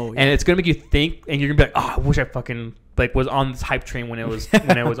movie. Oh, yeah. And it's gonna make you think, and you're gonna be like, oh, I wish I fucking like was on this hype train when it was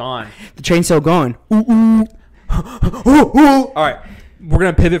on. The train's still going. Ooh, ooh. All right, we're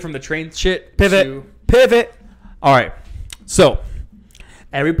gonna pivot from the train shit. Pivot. All right, so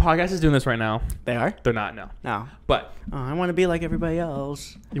every podcast is doing this right now. They are. They're not. No. But I want to be like everybody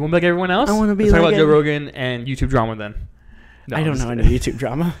else. You want to be like everyone else? I want to be. Let's like talk about Joe Rogan and YouTube drama then. No, I don't know any YouTube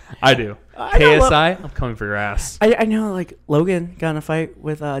drama. I do. KSI, I'm coming for your ass. I know, like, Logan got in a fight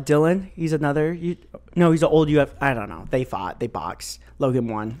with Dylan. He's another... he's an old UFC... I don't know. They fought. They boxed. Logan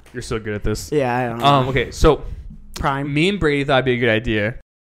won. You're so good at this. Yeah, I don't know. Okay, so... Prime. Me and Brady thought it'd be a good idea.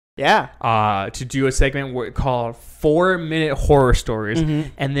 Yeah. To do a segment called 4-minute horror stories.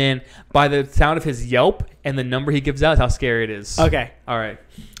 And then by the sound of his Yelp and the number he gives out is how scary it is. Okay. All right.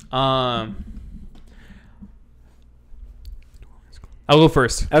 I'll go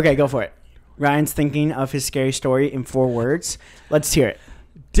first. Okay, go for it. Ryan's thinking of his scary story in 4 words. Let's hear it.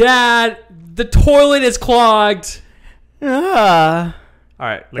 Dad, the toilet is clogged. All right,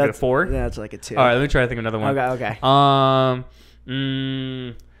 like a 4? Yeah, that's like a 2. All right, let me try to think of another one. Okay.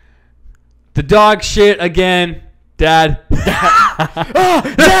 The dog shit again. Dad.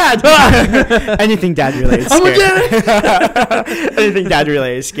 Oh, Dad! Anything dad related is scary. Anything dad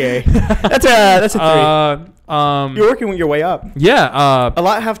related is scary. That's a 3. You're working your way up. Yeah. A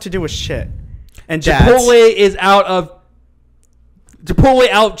lot have to do with shit. And Chipotle is out of... Chipotle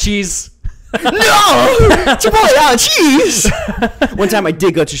out cheese. No! Chipotle out cheese! One time I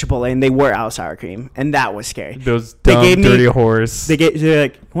did go to Chipotle and they were out sour cream. And that was scary. Those dumb, dirty whores. They're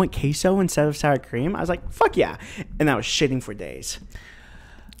like, you want queso instead of sour cream? I was like, fuck yeah. And I was shitting for days.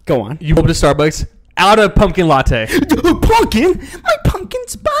 Go on. You go up to Starbucks, out of pumpkin latte. Pumpkin? My pumpkin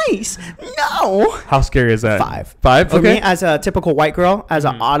spice. No. How scary is that? 5. 5? For okay. me, as a typical white girl, as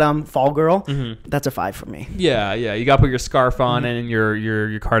an autumn fall girl, that's a 5 for me. Yeah. You got to put your scarf on and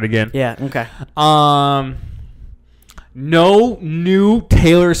your cardigan. Yeah. Okay. No new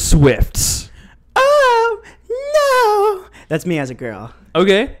Taylor Swifts. Oh no. That's me as a girl.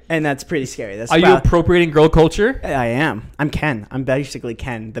 Okay. And that's pretty scary. Are you appropriating girl culture? I am. I'm Ken. I'm basically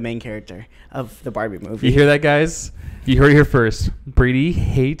Ken, the main character of the Barbie movie. You hear that, guys? You heard it here first. Brady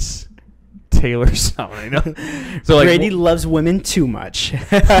hates Taylor Swift. So like, Brady loves women too much.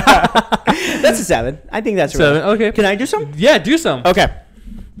 That's a 7. I think that's 7. Right. Okay. Can I do some? Yeah, do some. Okay.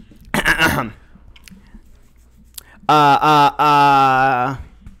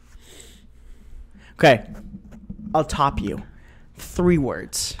 Okay. I'll top you. 3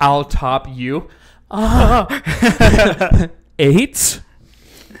 words. I'll top you. 8.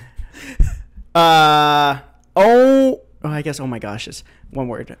 I guess. Oh my gosh, is 1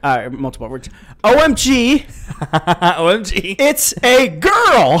 word. Multiple words. OMG. OMG. It's a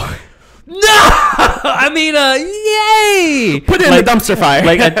girl. No, I mean, yay! Put it in the dumpster fire.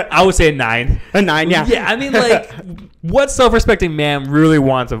 Like I would say a 9. A 9, yeah. Yeah, I mean, like, what self-respecting man really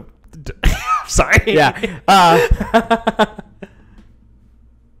wants a? Sorry. Yeah.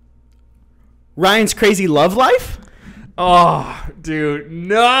 Ryan's crazy love life. Oh, dude,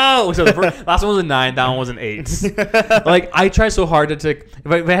 no! So the last one was a 9. That one was an 8. Like I try so hard to take.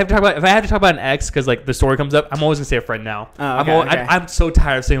 If I have to talk about an ex, because like the story comes up, I'm always gonna say a friend now. Okay. I'm so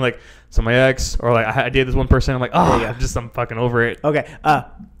tired of saying like, so my ex, or like I dated this one person. I'm like, oh, I'm fucking over it. Okay.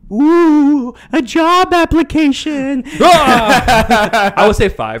 Ooh, a job application. I would say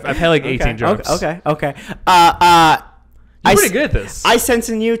 5. I've had like 18 jobs. Okay. You're pretty good at this. I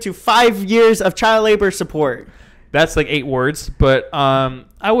sentence you to 5 years of child labor support. That's like 8 words, but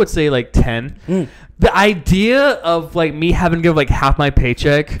I would say like 10. The idea of like me having to give like half my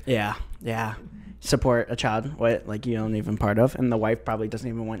paycheck. Yeah. support a child what like you don't even part of, and the wife probably doesn't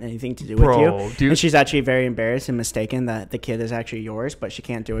even want anything to do with you, dude. and she's actually very embarrassed and mistaken that the kid is actually yours, but she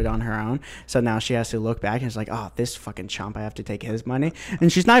can't do it on her own, so now she has to look back and it's like, oh, this fucking chump, I have to take his money,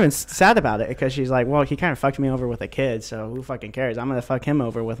 and she's not even sad about it because she's like, well, he kind of fucked me over with a kid, so who fucking cares, I'm gonna fuck him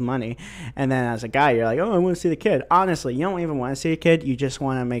over with money. And then as a guy, you're like, oh, I want to see the kid. Honestly, you don't even want to see a kid, you just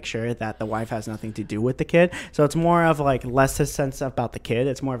want to make sure that the wife has nothing to do with the kid, so it's more of like less a sense about the kid,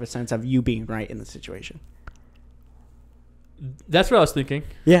 it's more of a sense of you being right in the situation. That's what I was thinking.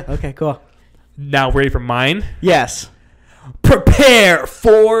 Yeah, okay, cool. Now, ready for mine? Yes. Prepare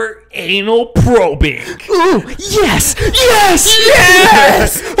for anal probing. Ooh, yes! Yes!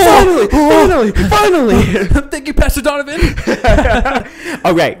 Yes! Finally! Thank you, Pastor Donovan.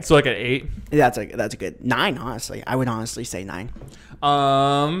 All right. So like an 8. That's a good 9, honestly. I would honestly say 9.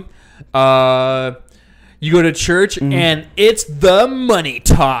 You go to church and it's the money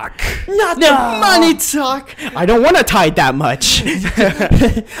talk. Not the money talk. I don't want to tithe that much.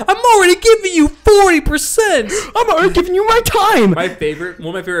 I'm already giving you 40%. I'm already giving you my time. One of my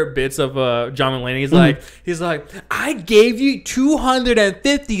favorite bits of John Mulaney he's like, I gave you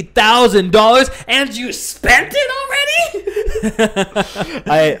 $250,000 and you spent it already.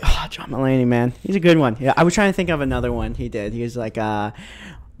 John Mulaney, man, he's a good one. Yeah, I was trying to think of another one he did. He was like, on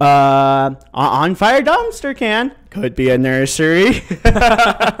fire dumpster can. Could be a nursery. Do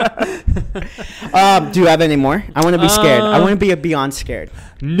you have any more? I want to be scared. I want to be beyond scared.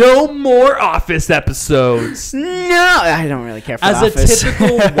 No more Office episodes. No, I don't really care for As The Office. a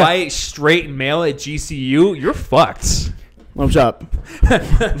typical white straight male at GCU, you're fucked. Lopes up.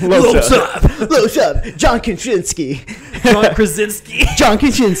 Lopes up. Lopes up. John Krasinski. John Krasinski. John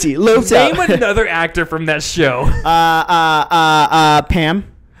Krasinski. Lopes up. Name another actor from that show. Pam.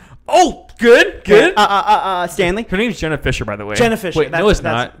 Oh, good. Stanley. Her name's Jenna Fisher, by the way. Jenna Fisher. Wait, no, it's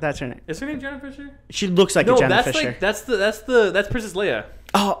not. That's her name. Is her name Jenna Fisher? She looks like a Jenna Fisher. That's Princess Leia.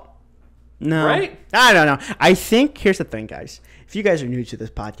 Oh, no. Right? I don't know. I think here's the thing, guys. If you guys are new to this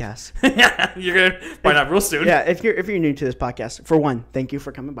podcast, you're gonna find out real soon. Yeah, if you're new to this podcast, for one, thank you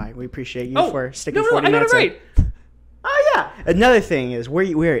for coming by. We appreciate you for sticking 40 minutes. I got it right. Oh yeah. Another thing is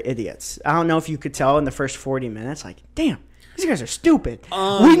we're idiots. I don't know if you could tell in the first 40 minutes. Like, damn, these guys are stupid.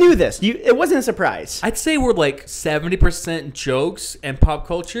 We knew this. It wasn't a surprise. I'd say we're like 70% jokes and pop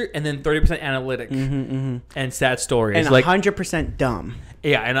culture, and then 30% analytic and sad stories, and like 100% dumb.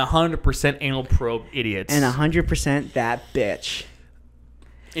 Yeah, and 100% anal probe idiots. And 100% that bitch.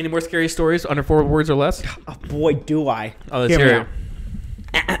 Any more scary stories under 4 words or less? Oh, boy, do I. Oh, let's hear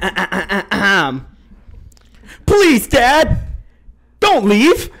it. Please, Dad, don't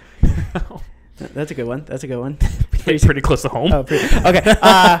leave. That's a good one. Pretty close to home. Oh, okay.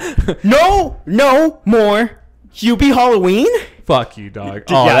 No more Hubie Halloween. Fuck you, dog.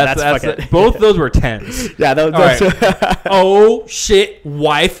 Oh, yeah, that's both of those were 10s. Yeah, those. Right. Oh shit,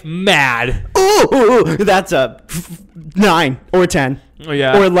 wife mad. Ooh, that's a 9 or 10. Oh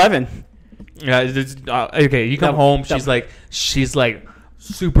yeah, or 11. Yeah. Okay, you come home. She's like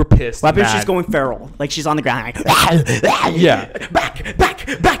super pissed. What if she's going feral? Like she's on the ground. Like, yeah. Back,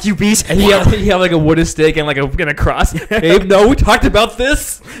 you beast. And he have like a wooden stick and like a cross. Babe, no, we talked about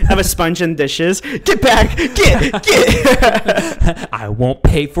this. Have a sponge and dishes. Get back. Get. I won't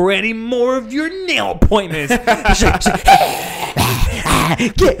pay for any more of your nail appointments. Get.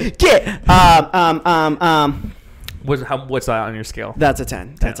 What's that on your scale? That's a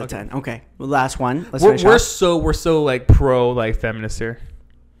 10. That's a 10. Okay. Well, last one. We're so like pro like feminists here.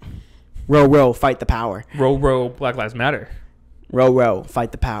 Row, fight the power. Row, Black Lives Matter. Row,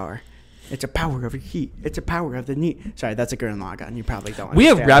 fight the power. It's a power of the heat. It's a power of the need. Sorry, that's a Gurren Lagann. You probably don't. We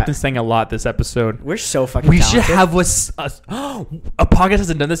have rapped and sang a lot this episode. We're so fucking. We talented. should have a podcast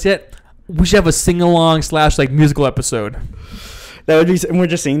hasn't done this yet. We should have a sing along / like musical episode. That would be. And we're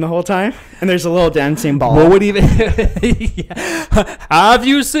just singing the whole time, and there's a little dancing ball. What would even? Yeah. Have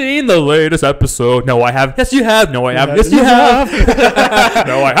you seen the latest episode? No, I have. Yes, you have. No, I haven't. Yes, you have.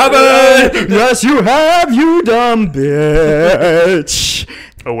 No, I haven't. Yes, you have. You dumb bitch.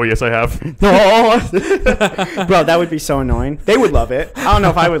 Oh, well, yes, I have. No. Bro, that would be so annoying. They would love it. I don't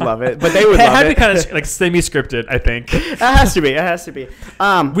know if I would love it, but they would love it. It had to be kind of like semi-scripted, I think. It has to be.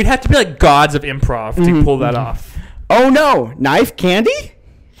 We'd have to be like gods of improv to pull that off. Oh, no. Knife candy?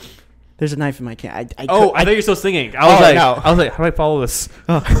 There's a knife in my candy. I thought you were still singing. I was like, how do I follow this?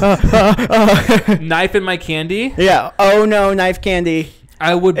 Knife in my candy? Yeah. Oh, no. Knife candy.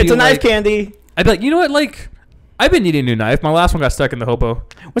 I would be It's a knife candy. I'd be like, you know what? Like, I've been needing a new knife. My last one got stuck in the hobo.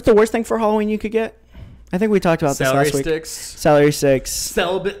 What's the worst thing for Halloween you could get? I think we talked about this last week. Celery sticks.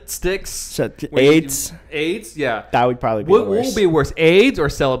 Celibate sticks. AIDS. AIDS? Yeah. That would probably be what worse. What would be worse, AIDS or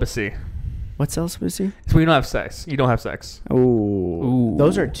celibacy? What's celibacy? It's when you don't have sex. You don't have sex. Ooh.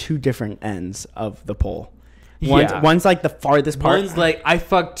 Those are two different ends of the pole. One's like the farthest part. One's like, I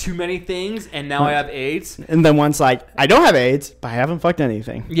fucked too many things and now I have AIDS. And then one's like, I don't have AIDS, but I haven't fucked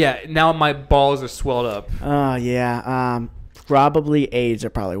anything. Yeah, now my balls are swelled up. Oh, yeah. Probably AIDS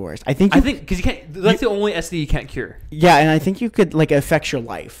are probably worse. I think because you can't. That's the only STD you can't cure. Yeah, and I think you could like it affects your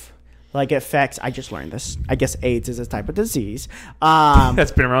life. Like it affects. I just learned this. I guess AIDS is a type of disease.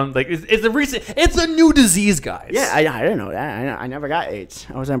 That's been around. Like it's a new disease, guys. Yeah, I didn't know that. I never got AIDS.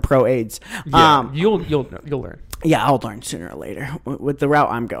 I wasn't pro AIDS. Yeah, you'll learn. Yeah, I'll learn sooner or later. With the route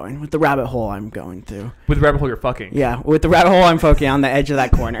I'm going, with the rabbit hole I'm going through. With the rabbit hole you're fucking. Yeah, with the rabbit hole I'm fucking on the edge of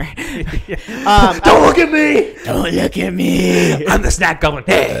that corner. Don't look at me! Don't look at me! I'm the snack goblin.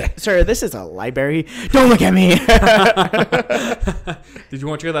 Hey! Sir, this is a library. Don't look at me! Did you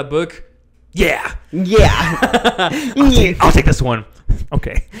want to check out that book? Yeah. Yeah. I'll take this one.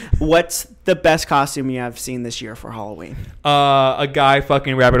 Okay. What's the best costume you have seen this year for Halloween? A guy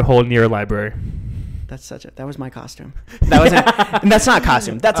fucking rabbit hole near a library. That was my costume. And that's not a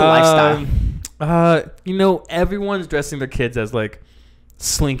costume. That's a lifestyle. Everyone's dressing their kids as like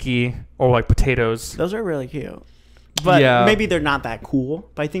Slinky or like potatoes. Those are really cute. But maybe they're not that cool,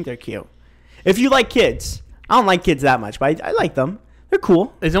 but I think they're cute. If you like kids, I don't like kids that much, but I like them. They're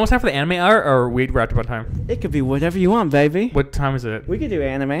cool. Is it almost time for the anime hour, or are we wrapped up on time? It could be whatever you want, baby. What time is it? We could do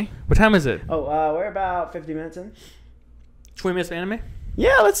anime. What time is it? Oh, we're about 50 minutes in. 20 minutes of anime?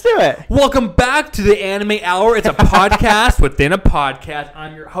 Yeah, let's do it. Welcome back to the Anime Hour. It's a podcast within a podcast.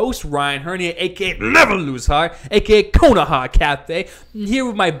 I'm your host, Ryan Hernia, a.k.a. Never Lose Heart, a.k.a. Konoha Cafe. I'm here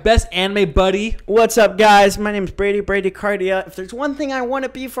with my best anime buddy. What's up, guys? My name's Brady Cardia. If there's one thing I want to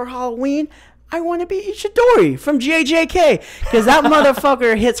be for Halloween, I want to be Ishidori from JJK, because that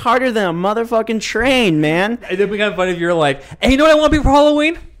motherfucker hits harder than a motherfucking train, man. It'd be kind of funny if you're like, hey, you know what I want to be for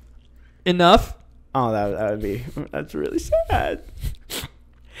Halloween? Enough. Oh, that's really sad.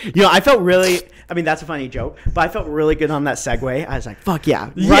 I felt really, that's a funny joke, but I felt really good on that segue. I was like, fuck yeah.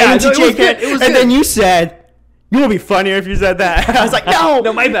 Right into JK. It was good. Then you said, you would be funnier if you said that. I was like, no.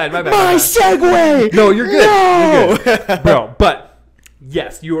 No, my bad. My segue. No, you're good. No. You're good. Bro, but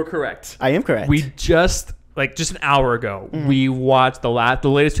yes, you are correct. I am correct. We just an hour ago, we watched the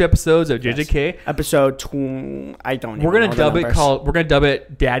latest 2 episodes of JJK. Yes. Episode 2, I don't know. We're gonna dub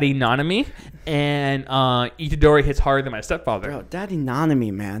it Daddy Nanami, and Itadori hits harder than my stepfather. Bro, Daddy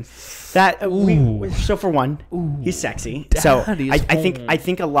Nanami, man. So for one, he's sexy. So I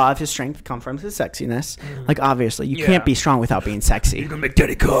think a lot of his strength comes from his sexiness. Like obviously, you can't be strong without being sexy. You're gonna make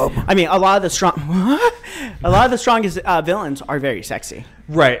Daddy come. A lot of the strongest villains are very sexy.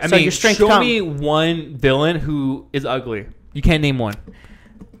 Right. Your strength show me one villain who is ugly. You can't name one.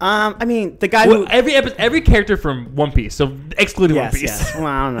 The guy who every character from One Piece, so excluding One Piece. Yes. Well,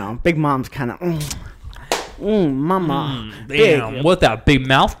 I don't know. Big Mom's kind of. Mama. Damn, what that big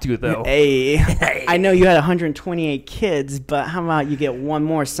mouth do though? Hey, I know you had 128 kids, but how about you get one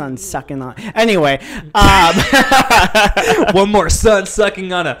more son sucking on? Anyway, one more son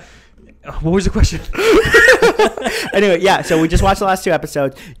sucking on a. What was the question? Anyway, yeah. So we just watched the last 2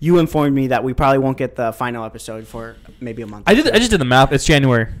 episodes. You informed me that we probably won't get the final episode for maybe a month. I just did the math. It's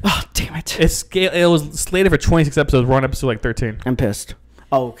January. Oh, damn it! It was slated for 26 episodes. We're on episode like 13. I'm pissed.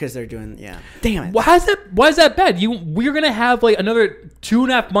 Oh, because they're doing Damn it! Why is that bad? We're gonna have like another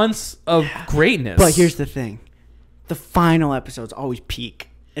 2.5 months of greatness. But here's the thing: the final episodes always peak.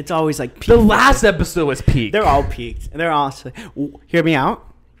 It's always like peak. The last episode was peak. They're all peaked. They're all. Hear me out.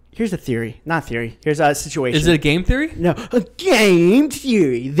 Here's a theory. Not theory. Here's a situation. Is it a game theory? No, a game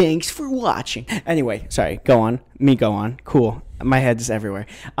theory. Thanks for watching. Anyway, sorry. Go on. Go on. Cool. My head's everywhere.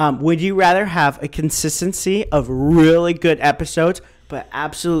 Would you rather have a consistency of really good episodes, but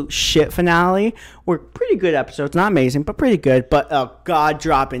absolute shit finale, or pretty good episodes, not amazing, but pretty good, but a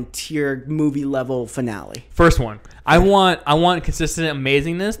god-dropping tier movie level finale? First one. I want consistent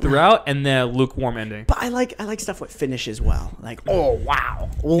amazingness throughout, and then a lukewarm ending. But I like stuff with finishes well. Like, oh wow,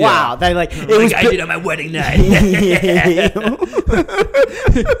 yeah. That I did on my wedding night. We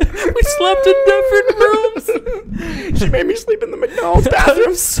slept in different rooms. She made me sleep in the McDonald's bathroom.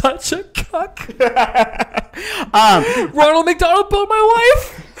 I'm such a cuck. Ronald McDonald boned my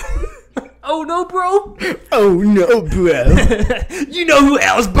wife. Oh no, bro. Oh no, bro. You know who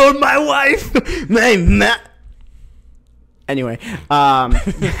else boned my wife? My Anyway, back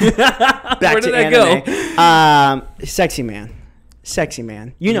Where did to that anime. Go? Sexy man.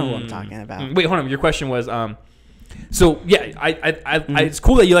 You know who I'm talking about. Wait, hold on. Your question was, so yeah, it's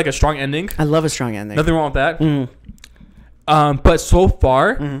cool that you like a strong ending. I love a strong ending. Nothing wrong with that. But so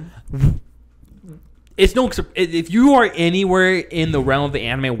far, it's no. If you are anywhere in the realm of the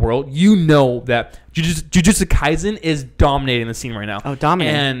anime world, you know that Jujutsu Kaisen is dominating the scene right now. Oh,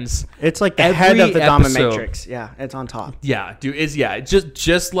 dominating! And it's like the head of the episode, dominatrix. Yeah, it's on top. Yeah, dude.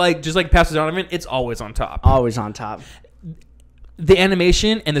 Just like Pastor Donovan, it's always on top. Always on top. The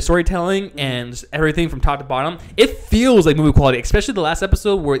animation and the storytelling and everything from top to bottom, it feels like movie quality, especially the last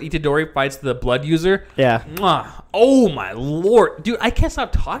episode where Itadori fights the blood user. Yeah. Mwah. Oh my lord. Dude, I can't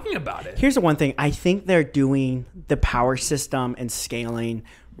stop talking about it. Here's the one thing. I think they're doing the power system and scaling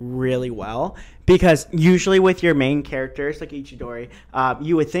really well, because usually with your main characters like Ichidori,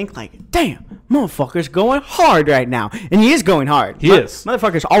 you would think like, damn, motherfucker's going hard right now. And he is going hard. He is.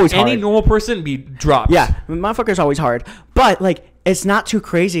 Motherfucker's always hard. Any normal person be dropped. Yeah, motherfucker's always hard. But like, it's not too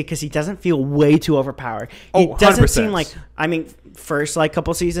crazy because he doesn't feel way too overpowered. He doesn't 100%. seem like, I mean, first like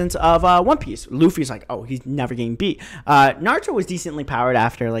couple seasons of One Piece, Luffy's like, oh, he's never getting beat. Naruto was decently powered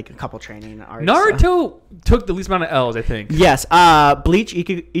after like a couple training arcs. Naruto took the least amount of L's, I think. Yes. Bleach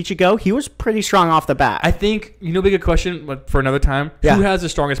Ichigo, he was pretty strong off the bat. I think, big a question but for another time. Yeah. Who has the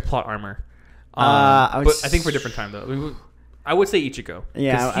strongest plot armor? I think for a different time though. I would say Ichigo.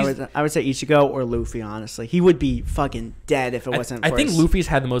 Yeah, I would say Ichigo or Luffy, honestly. He would be fucking dead if it wasn't for I think his... Luffy's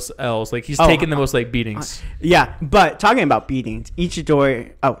had the most L's. Like, he's taken the most, like, beatings. Yeah, but talking about beatings,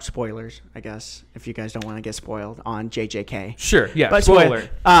 Ichidori... Oh, spoilers, I guess, if you guys don't want to get spoiled on JJK. Sure, yeah, But spoiler.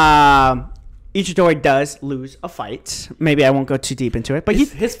 Ichidori does lose a fight. Maybe I won't go too deep into it, but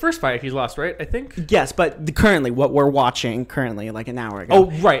his first fight, he's lost, right? I think. Yes, but currently, what we're watching currently, like an hour ago.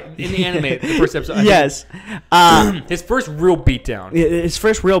 Oh, right, in the anime, the first episode. Yes, his first real beatdown. his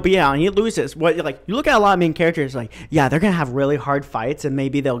first real beatdown. He loses. What like you look at a lot of main characters, like yeah, they're gonna have really hard fights, and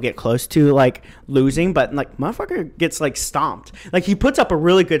maybe they'll get close to like losing, but like motherfucker gets like stomped. Like he puts up a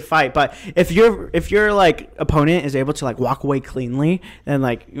really good fight, but if your like opponent is able to like walk away cleanly, then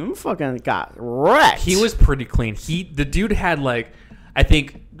like you fucking got wrecked. He was pretty clean. The dude had like, I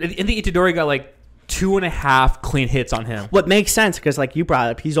think, in the Itadori got like 2.5 clean hits on him. What makes sense because like you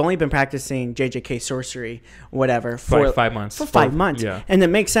brought up, he's only been practicing JJK sorcery, whatever, for like 5 months. For 5 months, yeah. And it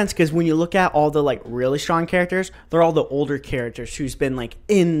makes sense because when you look at all the like really strong characters, they're all the older characters who's been like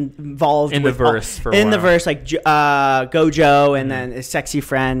involved in with the verse for a in while. the verse, like Gojo, and then his sexy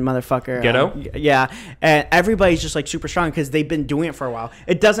friend, motherfucker, Geto. Yeah, and everybody's just like super strong because they've been doing it for a while.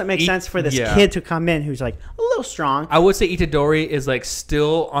 It doesn't make sense for this kid to come in who's like a little strong. I would say Itadori is like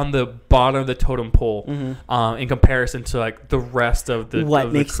still on the bottom of the totem pole in comparison to like the rest of the What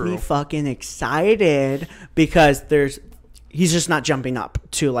of the makes crew. me fucking excited because he's just not jumping up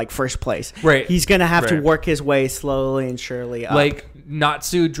to like first place. Right. He's gonna have to Right. work his way slowly and surely up. Like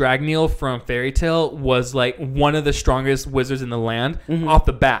Natsu Dragneel from Fairy Tail was like one of the strongest wizards in the land off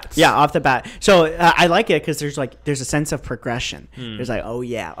the bat. yeah, off the bat. So I like it because there's a sense of progression. There's like, oh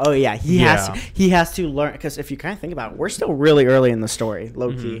yeah. He has to learn because if you kind of think about it, we're still really early in the story,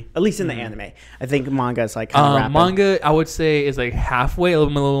 low key. At least in the anime. I think manga is like kind of manga I would say is like halfway, a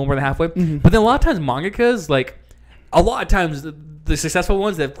little more than halfway. But then a lot of times mangakas, like a lot of times the successful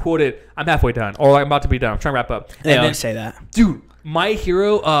ones that have quoted, I'm halfway done or I'm about to be done, I'm trying to wrap up. They And always then, say that. dude, my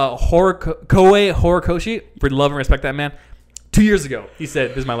hero, Koei Horikoshi, for love and respect that man. 2 years ago, he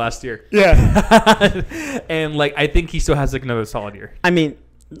said, "This is my last year." Yeah. And like, I think he still has like another solid year. I mean,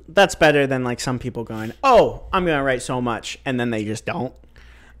 that's better than like some people going, oh, I'm gonna write so much, and then they just don't.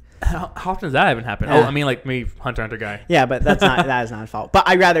 How often does that even happen? Yeah. Oh, I mean, like me, Hunter guy. Yeah, but that is not a fault. But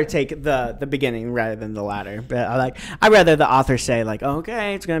I'd rather take the beginning rather than the latter. But I'd rather the author say like,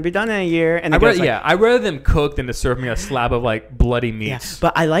 okay, it's gonna be done in a year, and I'd rather them cook than to serve me a slab of like bloody meat. Yeah,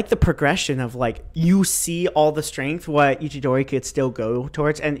 but I like the progression of like you see all the strength what Ichidori could still go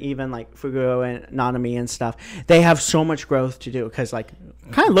towards, and even like Fuguro and Nanami and stuff. They have so much growth to do because like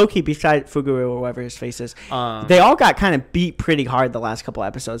kind of low key beside Fuguro or whatever his face is, they all got kind of beat pretty hard the last couple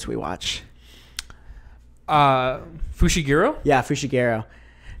episodes we watched. Fushiguro? Yeah, Fushiguro.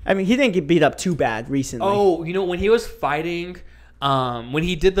 I mean, he didn't get beat up too bad recently. Oh, when he was fighting, when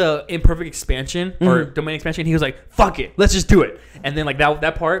he did the imperfect expansion or domain expansion, he was like, "Fuck it, let's just do it." And then like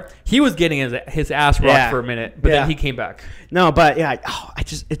that part, he was getting his ass rocked for a minute, but then he came back. No, but yeah,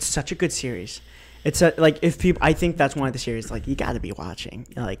 it's such a good series. It's I think that's one of the series like you got to be watching.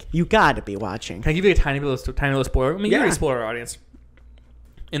 Like you got to be watching. Can I give you a tiny little spoiler? I mean, you already spoiled our audience.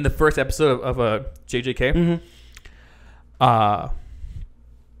 In the first episode of JJK, Megumi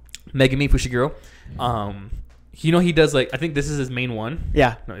Fushiguro, he does like, I think this is his main one.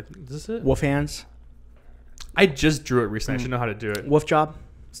 Yeah. No, is this it? Wolf hands. I just drew it recently. I should know how to do it. Wolf job.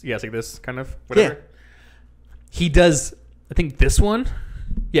 Yeah, it's like this kind of whatever. Yeah. He does, I think this one.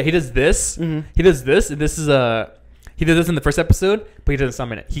 Yeah, he does this. He does this, and this is He did this in the first episode, but he doesn't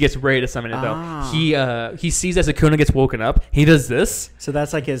summon it. He gets ready to summon it though. He sees as Sukuna gets woken up. He does this. So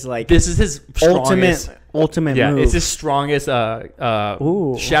that's like his like. This is his strongest, ultimate yeah, move. it's his strongest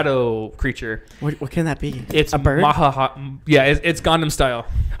shadow creature. What can that be? It's a bird. It's Gundam style.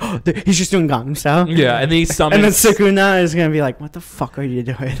 He's just doing Gangnam style. Yeah, and then he summons. And then Sukuna is gonna be like, "What the fuck are you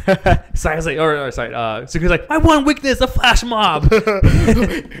doing?" Saiya's like, Sukuna's like, my one weakness, a flash mob.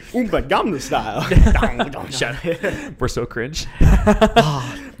 Oompa Gangnam style. Shut up. We're so cringe.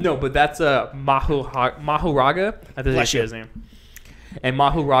 No, but that's Mahuraga. I think that's his name. And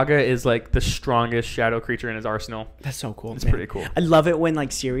Mahuraga is like the strongest shadow creature in his arsenal. That's so cool. It's pretty cool. I love it when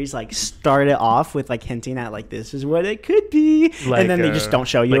like series like start it off with like hinting at like this is what it could be, Like, and then they just don't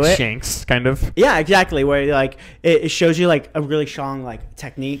show you like it. Shanks, kind of. Yeah, exactly. Where like it shows you like a really strong like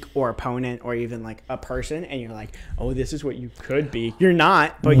technique or opponent or even like a person, and you're like, oh, this is what you could be. You're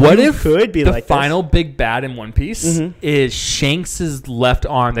not, but what you if could be the like final big bad in One Piece is Shanks' left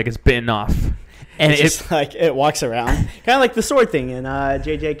arm that gets bitten off? And it's just like it walks around, kind of like the sword thing in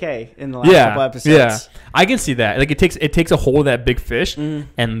JJK in the last couple episodes. Yeah, I can see that. Like it takes a hold of that big fish, and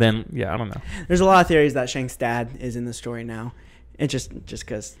then I don't know. There's a lot of theories that Shanks' dad is in the story now. It just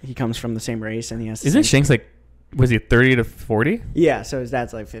because he comes from the same race and he has. Isn't Shanks like? Was he 30 to 40? Yeah, so his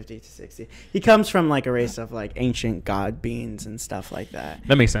dad's like 50 to 60. He comes from like a race of like ancient god beings and stuff like that.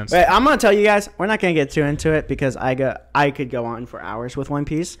 That makes sense. But I'm gonna tell you guys, we're not gonna get too into it because I could go on for hours with One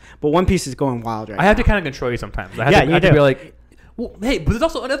Piece, but One Piece is going wild right now. I have to kind of control you sometimes. I have to be like, well, hey, but there's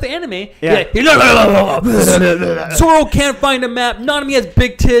also another anime. Yeah. Zoro can't find a map. Nanami has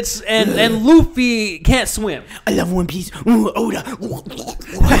big tits, and Luffy can't swim. I love One Piece. Ooh, Oda.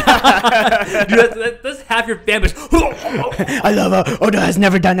 Dude, that's half your fan base. I love Oda has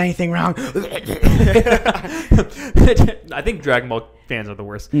never done anything wrong. I think Dragon Ball fans are the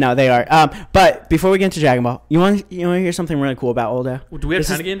worst. No, they are. But before we get into Dragon Ball, you want to hear something really cool about Oda? Do we have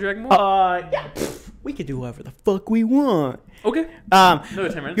time to get in Dragon Ball? Yeah. We could do whatever the fuck we want. Okay. Another 10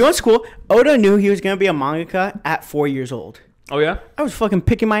 minutes. You know what's cool? Oda knew he was gonna be a mangaka at 4 years old. Oh yeah. I was fucking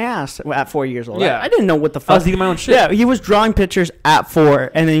picking my ass at 4 years old. Yeah. I didn't know what the fuck. I was eating my own shit. Yeah, he was drawing pictures at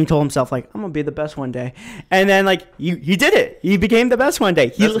 4, and then he told himself like, "I'm gonna be the best one day," and then like he did it. He became the best one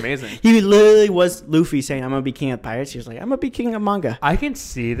day. That's amazing. He literally was Luffy saying, "I'm gonna be king of pirates." He was like, "I'm gonna be king of manga." I can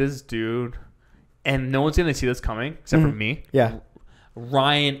see this dude, and no one's gonna see this coming except for me. Yeah.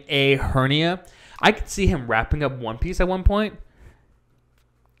 Ryan A. Hernia. I could see him wrapping up One Piece at one point,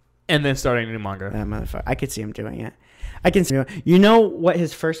 and then starting a new manga. That motherfucker. I could see him doing it. I can see. You know what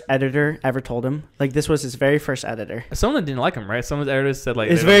his first editor ever told him? Like this was his very first editor. Someone didn't like him, right? Some of his editors said like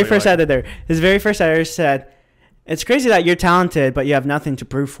His very first editor. His very first editor said, "It's crazy that you're talented, but you have nothing to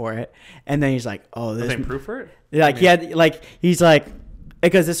prove for it." And then he's like, "Oh, this nothing proof for it." Like he had like he's like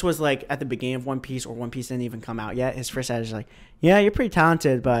because this was like at the beginning of One Piece or One Piece didn't even come out yet. His first editor's like, "Yeah, you're pretty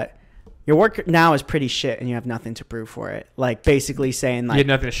talented, but your work now is pretty shit, and you have nothing to prove for it." Like basically saying like you had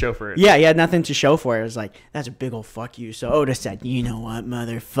nothing to show for it. Yeah, he had nothing to show for it. It was like, that's a big old fuck you. So Oda said, "You know what,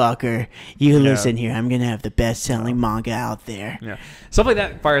 motherfucker? You listen here. I'm going to have the best-selling manga out there." Yeah. Stuff like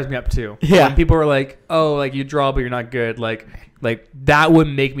that fires me up, too. Yeah. When people are like, oh, like, you draw, but you're not good. Like that would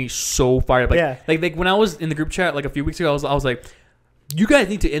make me so fired up. Like, Yeah. like when I was in the group chat, like, a few weeks ago, I was like, you guys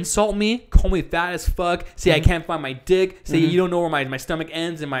need to insult me, call me fat as fuck, say I can't find my dick, say you don't know where my stomach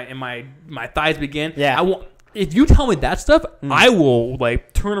ends and my thighs begin. Yeah. I won't. If you tell me that stuff, I will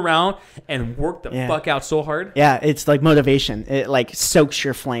like turn around and work the fuck out so hard. Yeah, it's like motivation. It like soaks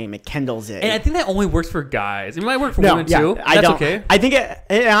your flame. It kindles it. And I think that only works for guys. It might work for women too. That's okay. I think it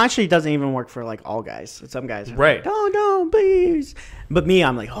actually doesn't even work for like all guys. Some guys are right. like, "Oh no, please." But me,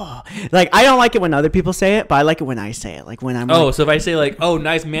 I'm like, oh, like I don't like it when other people say it, but I like it when I say it. Like when I'm like, so if I say like, oh,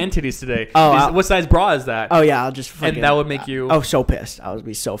 nice man titties today. Oh, what size bra is that? Oh yeah, I'll just fucking, and that would make you so pissed. I would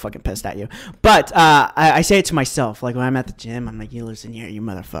be so fucking pissed at you. But I say it to myself. Like when I'm at the gym, I'm like, you listen here, you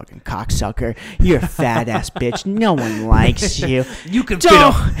motherfucking cocksucker. You're a fat ass bitch. No one likes you. You can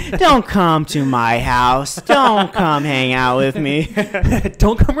don't come to my house. Don't come hang out with me.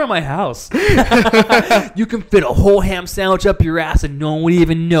 Don't come around my house. You can fit a whole ham sandwich up your ass and no one would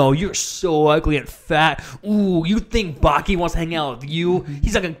even know. You're so ugly and fat. Ooh, you think Baki wants to hang out with you?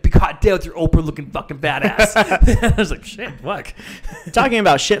 He's not gonna be caught dead with your Oprah looking fucking fat ass. I was like, shit, fuck. Talking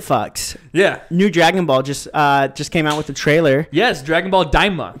about shit fucks. Yeah. New Dragon Ball just came out with the trailer. Yes, Dragon Ball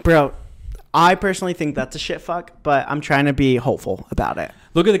Daima. Bro, I personally think that's a shit fuck, but I'm trying to be hopeful about it.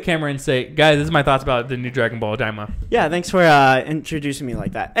 Look at the camera and say, guys, this is my thoughts about the new Dragon Ball Daima. Yeah, thanks for introducing me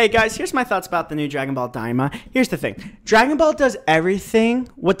like that. Hey, guys, here's my thoughts about the new Dragon Ball Daima. Here's the thing. Dragon Ball does everything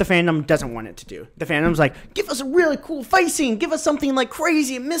what the fandom doesn't want it to do. The fandom's like, give us a really cool fight scene. Give us something like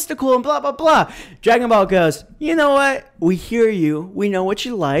crazy and mystical and blah, blah, blah. Dragon Ball goes, you know what? We hear you. We know what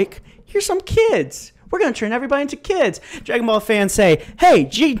you like. Here's some kids. We're going to turn everybody into kids. Dragon Ball fans say, hey,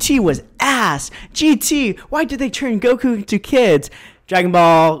 GT was ass. GT, why did they turn Goku into kids? Dragon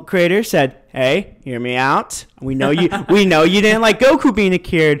Ball creator said, hey, hear me out. We know you didn't like Goku being a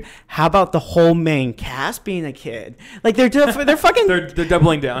kid. How about the whole main cast being a kid? Like they're fucking They're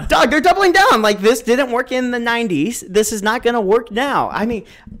doubling down. Dog, they're doubling down. Like this didn't work in the 90s. This is not going to work now. I mean,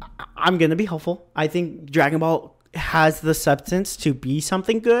 I'm going to be hopeful. I think Dragon Ball has the substance to be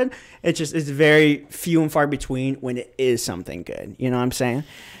something good. It's very few and far between when it is something good. You know what I'm saying?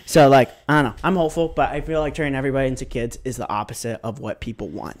 So like, I don't know. I'm hopeful, but I feel like turning everybody into kids is the opposite of what people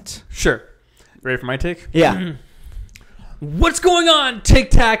want. Sure. Ready for my take? Yeah. What's going on,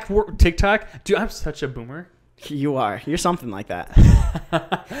 TikTok? Dude, I'm such a boomer. You are. You're something like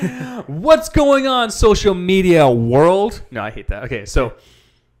that. What's going on, social media world? No, I hate that. Okay, so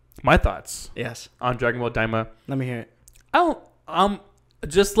my thoughts Yes. on Dragon Ball Daima. Let me hear it.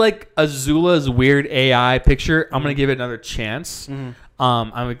 Just like Azula's weird AI picture, I'm gonna give it another chance.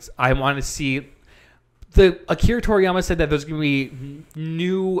 I want to see. Akira Toriyama said that there's gonna be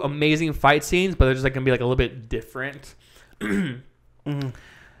new amazing fight scenes, but they're just like gonna be like a little bit different.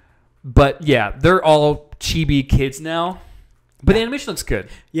 But yeah, they're all chibi kids now. But the animation looks good.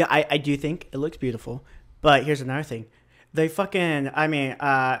 Yeah, I do think it looks beautiful. But here's another thing. They fucking,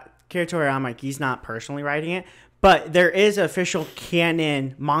 Akira Toriyama, he's not personally writing it, but there is official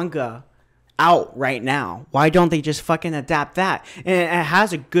canon manga out right now. Why don't they just fucking adapt that? And it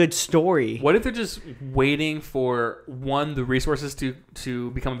has a good story. What if they're just waiting for the resources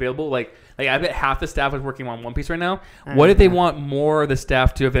to become available? Like I bet half the staff is working on One Piece right now. What if they want more of the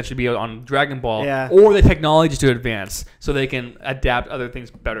staff to eventually be on Dragon Ball, or the technology to advance so they can adapt other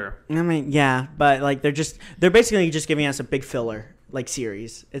things better? I mean, yeah, but like they're basically just giving us a big filler like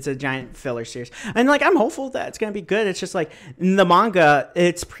series. It's a giant filler series, and like I'm hopeful that it's gonna be good. It's just like in the manga,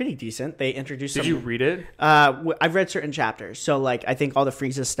 it's pretty decent. They introduced. Did you read it? I've read certain chapters, so like I think all the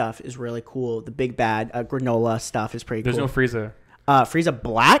Frieza stuff is really cool. The big bad Granola stuff is pretty There's cool. no Frieza. Frieza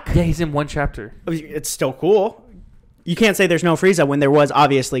Black? Yeah, he's in one chapter. It's still cool. You can't say there's no Frieza when there was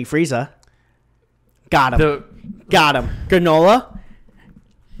obviously Frieza. Got him. Got him. Granola.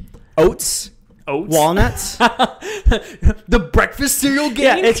 Oats. Walnuts. The breakfast cereal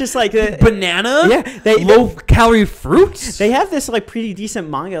gang? Yeah, it's just like banana? Yeah. Low-calorie fruits? They have this like pretty decent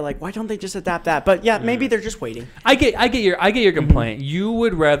manga. Like, why don't they just adapt that? But yeah, maybe they're just waiting. I get your complaint. You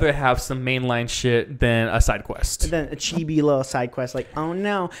would rather have some mainline shit than a side quest. And then a chibi little side quest. Like, oh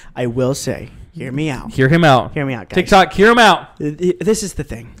no. I will say, hear me out. Hear him out. Hear me out, guys. TikTok, hear him out. This is the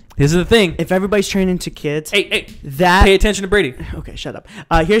thing. If everybody's turning into kids, pay attention to Brady. Okay, shut up.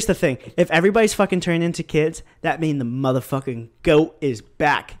 Here's the thing. If everybody's fucking turning into kids, that means the motherfucking GOAT is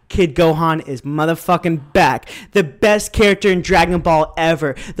back. Kid Gohan is motherfucking back. The best character in Dragon Ball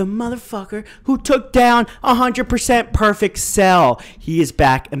ever. The motherfucker who took down 100% perfect Cell. He is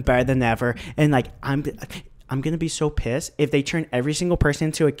back and better than ever. And like, I'm going to be so pissed if they turn every single person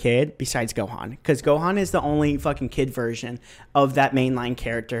into a kid besides Gohan. Because Gohan is the only fucking kid version of that mainline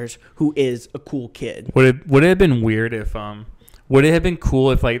characters who is a cool kid. Would it have been weird if would it have been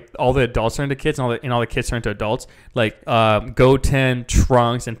cool if like all the adults turned into kids and all the kids turned into adults? Like Goten,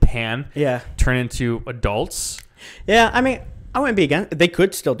 Trunks, and Pan turn into adults? Yeah, I mean, I wouldn't be against. They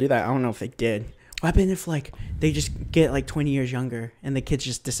could still do that. I don't know if they did. What happened if like they just get like 20 years younger and the kids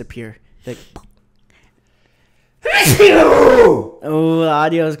just disappear? Like, oh, the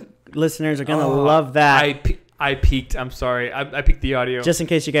audio listeners are gonna love that. I peaked. I'm sorry. I peaked the audio. Just in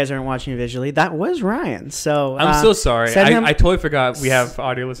case you guys aren't watching visually, that was Ryan. So I'm so sorry. I totally forgot we have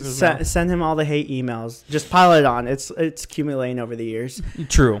audio listeners. Send him all the hate emails. Just pile it on. It's accumulating over the years.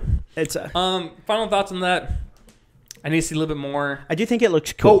 True. It's final thoughts on that. I need to see a little bit more. I do think it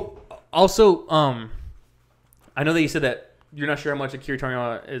looks cool. Oh, also, I know that you said that you're not sure how much Akira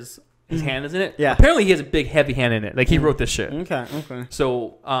Toriyama is. His hand is in it. Yeah. Apparently, he has a big, heavy hand in it. Like he wrote this shit. Okay.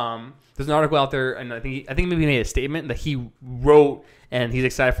 So, there's an article out there, and I think maybe he made a statement that he wrote, and he's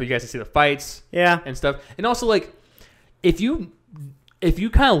excited for you guys to see the fights. Yeah. And stuff. And also, like, if you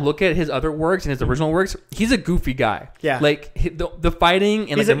kind of look at his other works and his original works, he's a goofy guy. Yeah. Like the fighting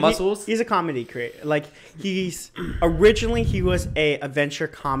and like the muscles. He's a comedy creator. Like originally he was a adventure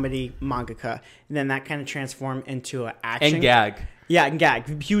comedy mangaka, and then that kind of transformed into an action and gag. Yeah,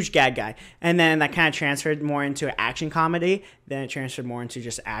 gag, huge gag guy. And then that kind of transferred more into action comedy. Then it transferred more into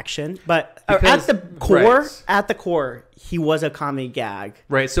just action. But Because- at the core, he was a comedy gag.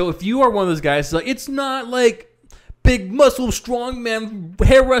 Right. So if you are one of those guys, like it's not like big muscle, strong man,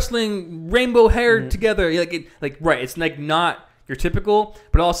 hair wrestling, rainbow hair together. Right. It's like not your typical,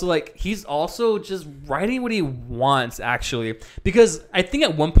 but also like he's also just writing what he wants actually. Because I think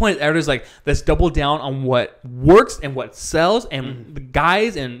at one point editors like let's double down on what works and what sells, and the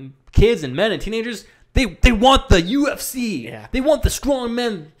guys and kids and men and teenagers. They want the UFC. Yeah. They want the strong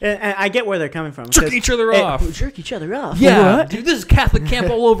men And I get where they're coming from. jerking each other off. Jerk each other off. Yeah, What? dude, this is Catholic camp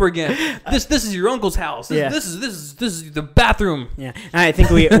all over again. This is your uncle's house. This is the bathroom. Yeah, and I think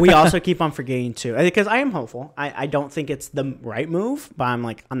we also keep on forgetting too, because I am hopeful. I don't think it's the right move, but I'm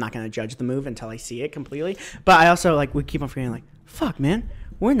not going to judge the move until I see it completely. But I also we keep on forgetting fuck, man.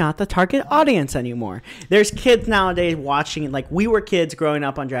 We're not the target audience anymore. There's kids nowadays watching, we were kids growing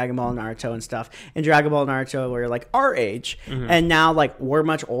up on Dragon Ball, Naruto, and stuff. And Dragon Ball, Naruto were our age, and now we're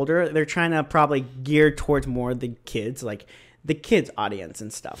much older. They're trying to probably gear towards more the kids, the kids audience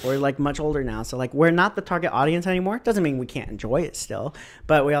and stuff. We're much older now, so we're not the target audience anymore. Doesn't mean we can't enjoy it still,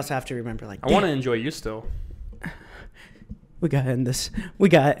 but we also have to remember I want to enjoy you still. we gotta end this. We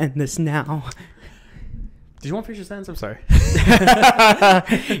gotta end this now. Did you want to finish your sentence? I'm sorry.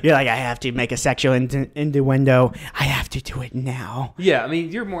 You're I have to make a sexual innuendo. I have to do it now. Yeah, I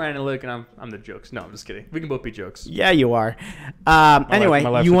mean, you're more analytic, and I'm the jokes. No, I'm just kidding. We can both be jokes. Yeah, you are. Anyway, my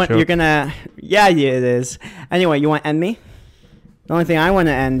life's you a want joke. you're gonna. Yeah, it is. Anyway, you want to end me? The only thing I want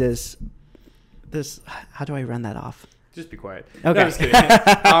to end is this. How do I run that off? Just be quiet. Okay. No, I'm just kidding.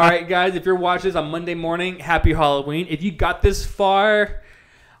 All right, guys, if you're watching this on Monday morning, happy Halloween. If you got this far,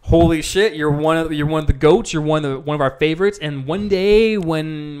 holy shit, you're one of the goats. You're one of our favorites. And one day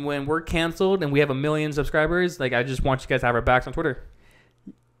when we're canceled and we have 1 million subscribers, I just want you guys to have our backs on Twitter.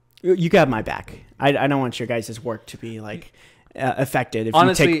 You got my back. I don't want your guys' work to be affected if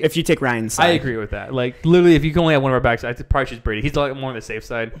Honestly, you take Ryan's side. I agree with that. Literally, if you can only have one of our backs, I'd probably choose Brady. He's more on the safe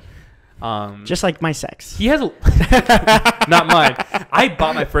side. Just like my sex. He has not mine. I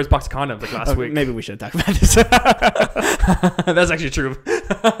bought my first box of condoms last week. Maybe we should talk about this. That's actually true.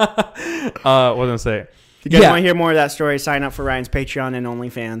 What was I gonna say? If you guys want to hear more of that story, sign up for Ryan's Patreon and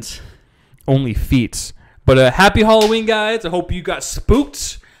OnlyFans. Only feet. But happy Halloween, guys. I hope you got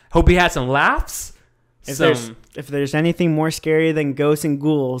spooked. Hope you had some laughs. If there's anything more scary than ghosts and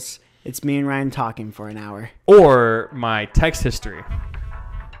ghouls, it's me and Ryan talking for an hour. Or my text history.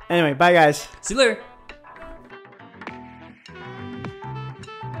 Anyway, bye guys. See you later.